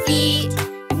 Feet,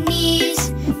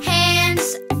 knees,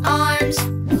 hands, arms,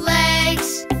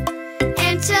 legs,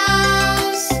 and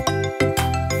toes.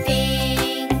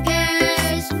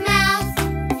 Fingers, mouth,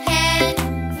 head,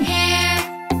 hair,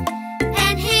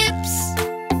 and hips.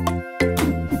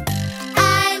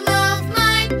 I love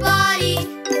my body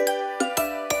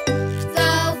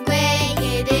the way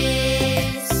it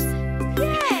is.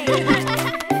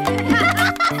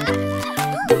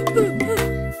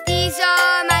 These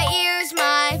are my ears,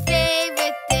 my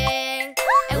favorite thing.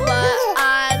 And what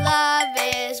I love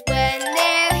is when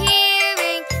they're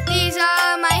hearing. These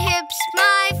are my hips,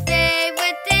 my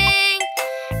favorite thing.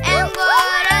 And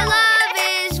what I love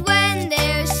is when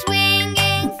they're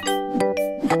swinging.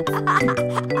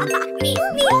 Me.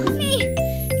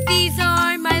 These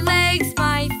are my legs,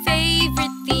 my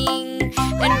favorite thing.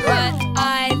 And what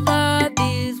I love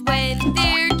is when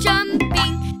they're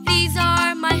jumping. These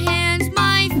are my hands,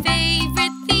 my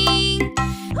favorite thing.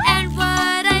 And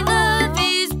what I love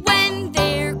is when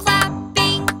they're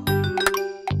clapping.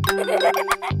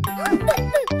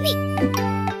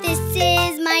 This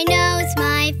is my nose,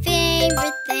 my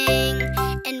favorite thing.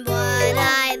 And what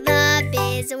I love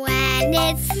is when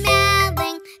it's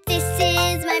smelling. This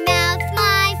is my mouth,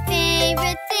 my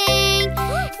favorite thing.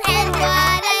 And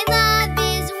what I love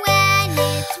is when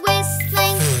it's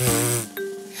whistling.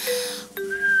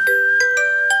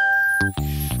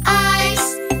 Eyes,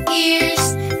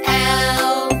 ears,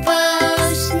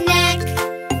 elbows, neck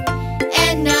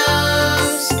and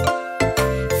nose,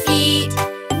 feet,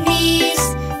 knees,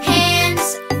 hands,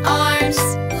 arms,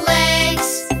 legs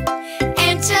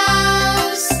and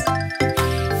toes,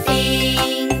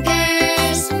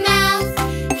 fingers, mouth,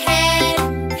 head,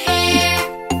 hair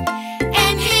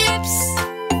and hips.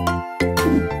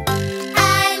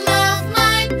 I love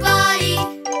my body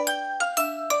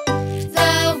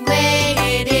the way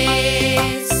it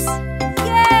is.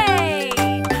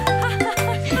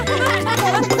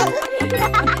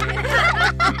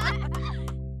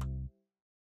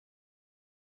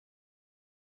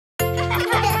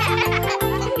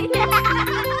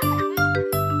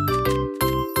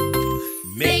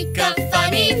 Make a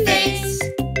funny face.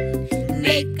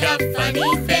 Make a funny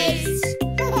face.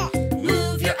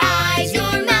 Move your eyes,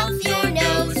 your mouth, your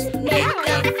nose. Make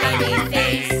a funny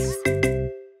face.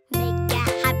 Make a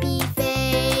happy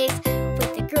face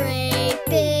with a great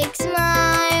big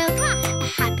smile. A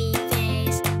happy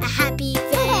face, a happy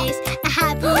face, a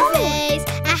happy face,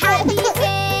 a happy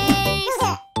face.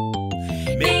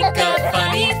 Make a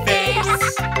funny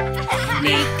face.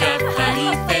 Make a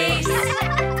funny face.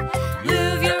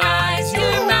 Move your eyes,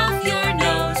 your mouth, your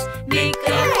nose. Make a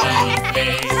funny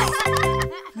face.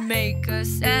 Make a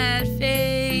sad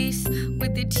face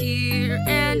with a tear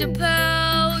and a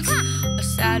pout. A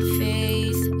sad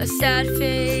face, a sad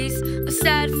face, a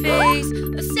sad face,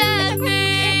 a sad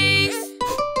face.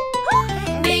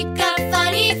 Make a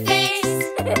funny face.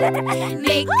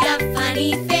 Make a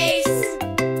funny face.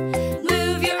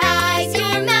 Move your eyes,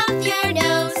 your mouth, your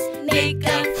nose. Make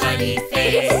a funny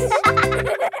face.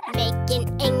 Make an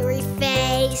angry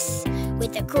face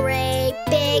with a great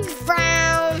big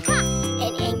frown.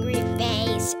 An angry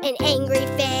face, an angry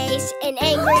face, an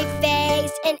angry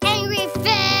face, an angry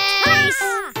face.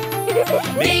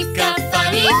 Make a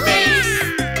funny face.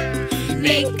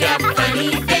 Make a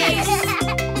funny face.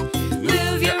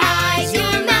 Move your eyes,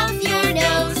 your mouth, your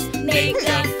nose. Make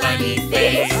a funny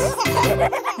face.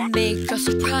 Make a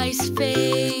surprise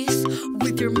face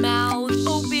with your mouth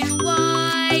open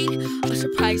wide. A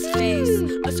surprise face,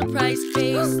 a surprise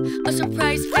face, a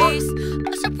surprise face,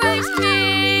 a surprise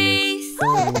face.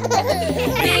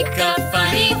 Make a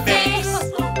funny face.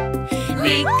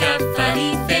 Make a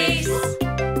funny face.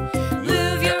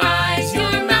 Move your eyes,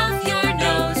 your mouth, your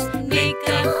nose. Make a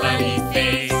funny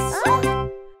face.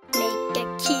 Make a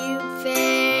cute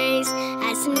face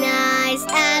as nice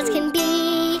as can be.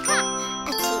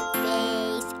 A cute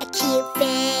face, a cute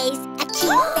face, a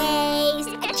cute face,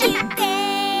 a cute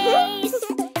face.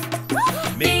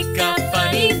 Make a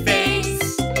funny face.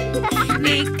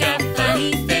 Make a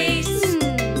funny face.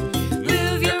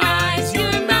 Move your eyes,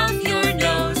 your mouth, your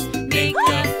nose. Make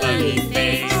a funny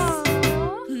face.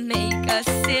 Make a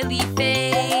silly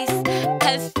face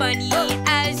as funny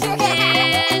as you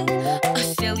can. A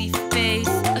silly face,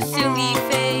 a silly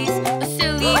face, a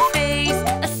silly face,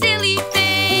 a silly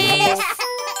face.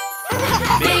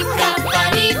 Make a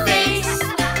funny face.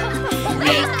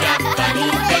 Make a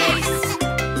funny face.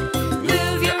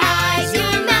 Move your eyes,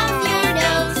 your mouth, your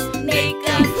nose. Make a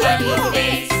funny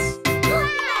face.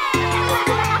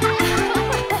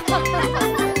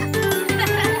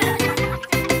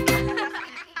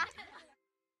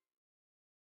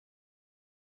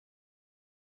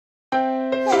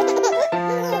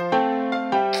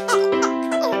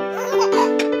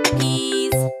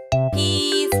 Peas,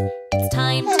 peas, it's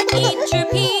time to eat your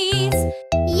peas.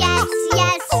 Yes,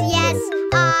 yes, yes,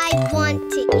 I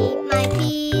want to eat my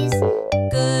peas.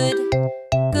 Good,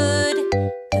 good,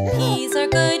 the peas are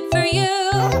good for you.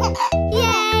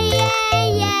 Yay, yay,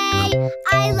 yay,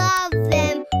 I love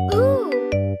them. Ooh.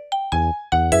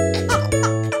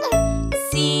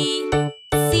 See,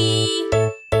 see,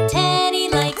 Teddy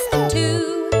likes them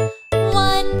too.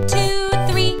 1, 2,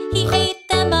 3, he ate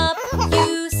them up,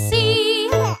 you see.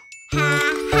 Ha,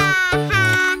 ha,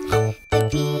 ha, the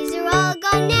peas are all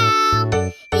gone now.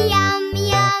 Yum,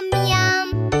 yum, yum,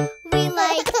 we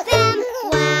like them,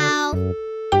 wow.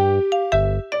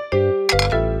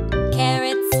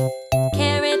 Carrots,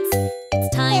 carrots, it's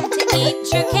time to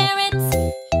eat your carrots.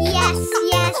 Yes,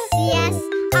 yes, yes,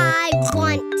 I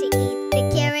want to eat the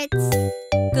carrots.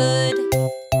 Good,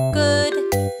 good,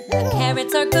 the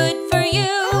carrots are good for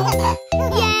you.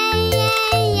 Yay,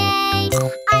 yay, yay,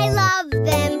 I love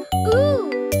them. Ooh.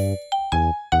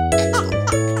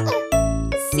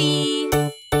 See,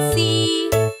 see,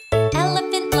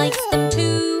 elephant likes them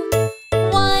too.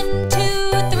 1,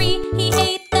 2, 3, he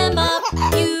ate them up,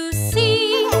 you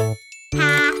see.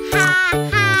 Ha, ha,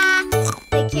 ha,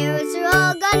 the carrots are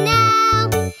all gone now.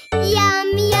 Yum,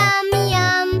 yum,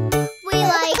 yum, we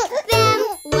like them,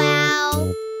 wow.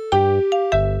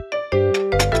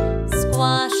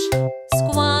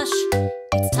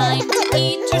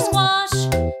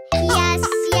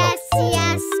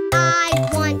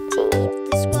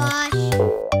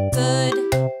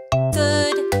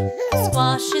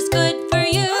 squash is good for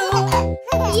you.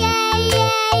 Yay,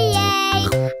 yay,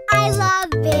 yay! I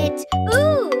love it.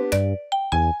 Ooh!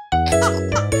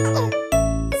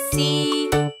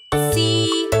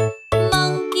 C,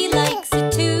 monkey likes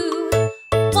it too.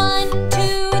 1,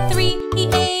 2, 3, he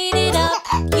ate it up.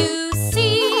 You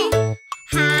see.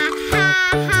 Ha, ha,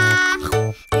 ha!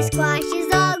 The squash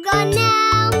is all gone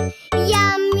now.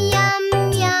 Yum, yum,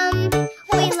 yum!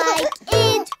 We like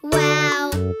it,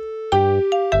 wow!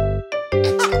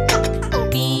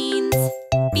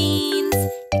 Beans,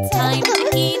 it's time to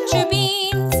eat your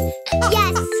beans.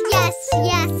 Yes, yes,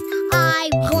 yes! I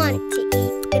want to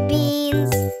eat the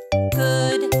beans.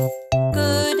 Good,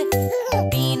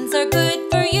 beans are good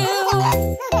for you.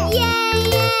 Yay,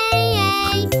 yay,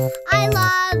 yay! I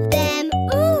love them.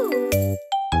 Ooh!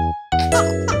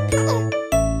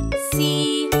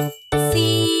 C,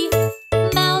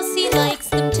 Mousy likes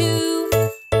them too.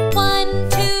 1,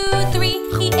 2, 3,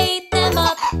 he ate them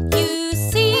up. You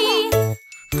see.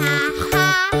 Ha,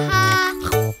 ha, ha!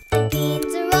 The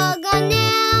beans are all gone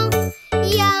now.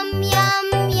 Yum, yum,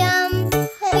 yum!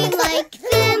 We like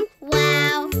them.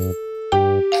 Wow!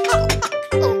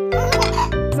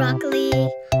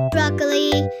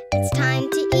 Broccoli, it's time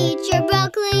to eat your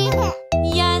broccoli.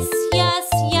 Yes,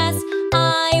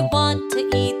 I want to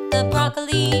eat the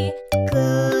broccoli.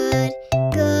 Good,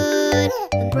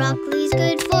 the broccoli's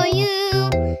good for you.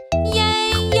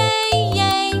 Yay,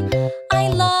 I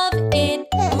love it.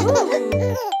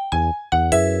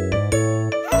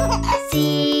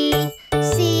 See,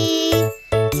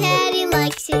 Teddy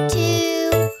likes it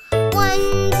too.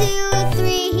 1, 2, 3,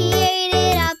 he ate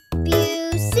it up,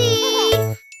 you see.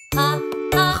 Ha,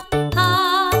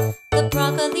 the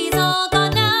broccoli's all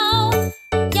gone now.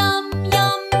 Yum,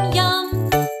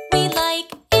 we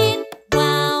like it,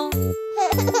 wow.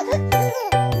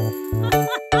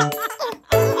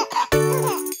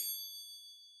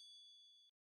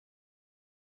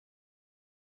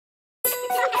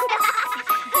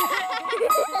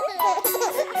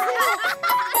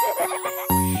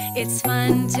 It's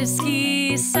fun to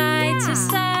ski side to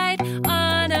side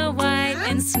on a white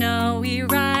and snowy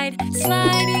ride,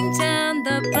 sliding down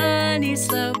the bunny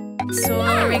slope,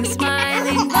 soaring,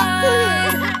 smiling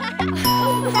wide.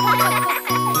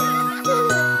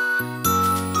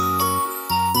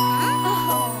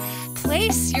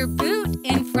 Place your boot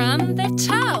in from the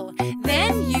toe,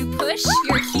 then you push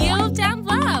your heel down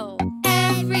low.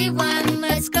 Everyone,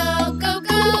 let's go, go,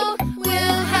 go.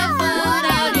 We'll have fun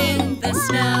out in the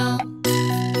snow.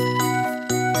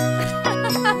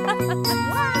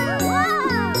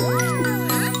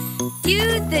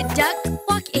 Do the duck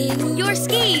walk in your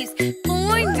skis.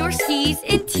 Form your skis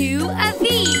into a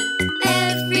V.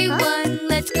 Everyone,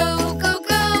 let's go, go,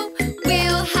 go.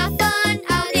 We'll have fun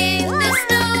out in the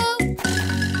snow.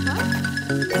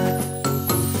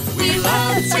 We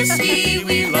love to ski,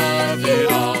 we love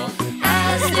it all.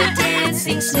 As the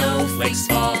dancing snowflakes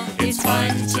fall, it's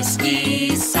fun to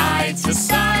ski side to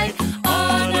side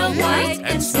on a white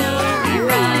and snowy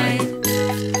ride.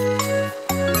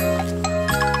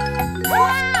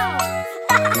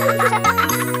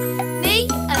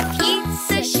 Make a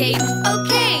pizza shape,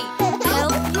 okay.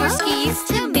 Help your skis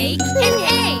to make an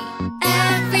A.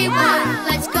 Everyone,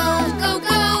 let's go, go,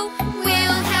 go.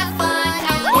 We'll have fun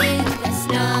out in the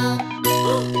snow.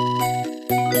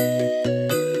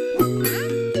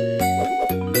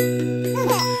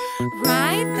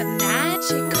 Ride the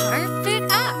magic carpet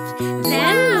up,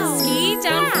 then we'll ski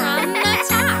down from the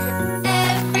top.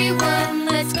 Everyone,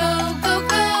 let's go, go,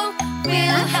 go.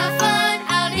 We'll have fun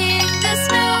out in the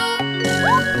snow.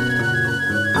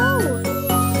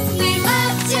 We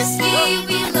love to ski,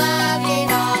 we love it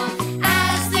all.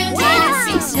 As the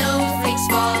dancing snowflakes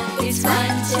fall, it's fun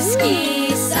to ski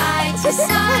side to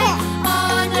side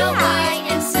on a white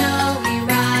and snowy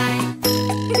ride.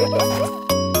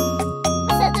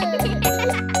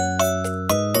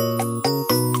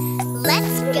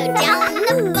 Let's go down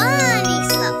the bunny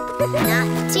slope. Not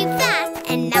too fast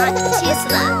and not too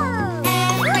slow.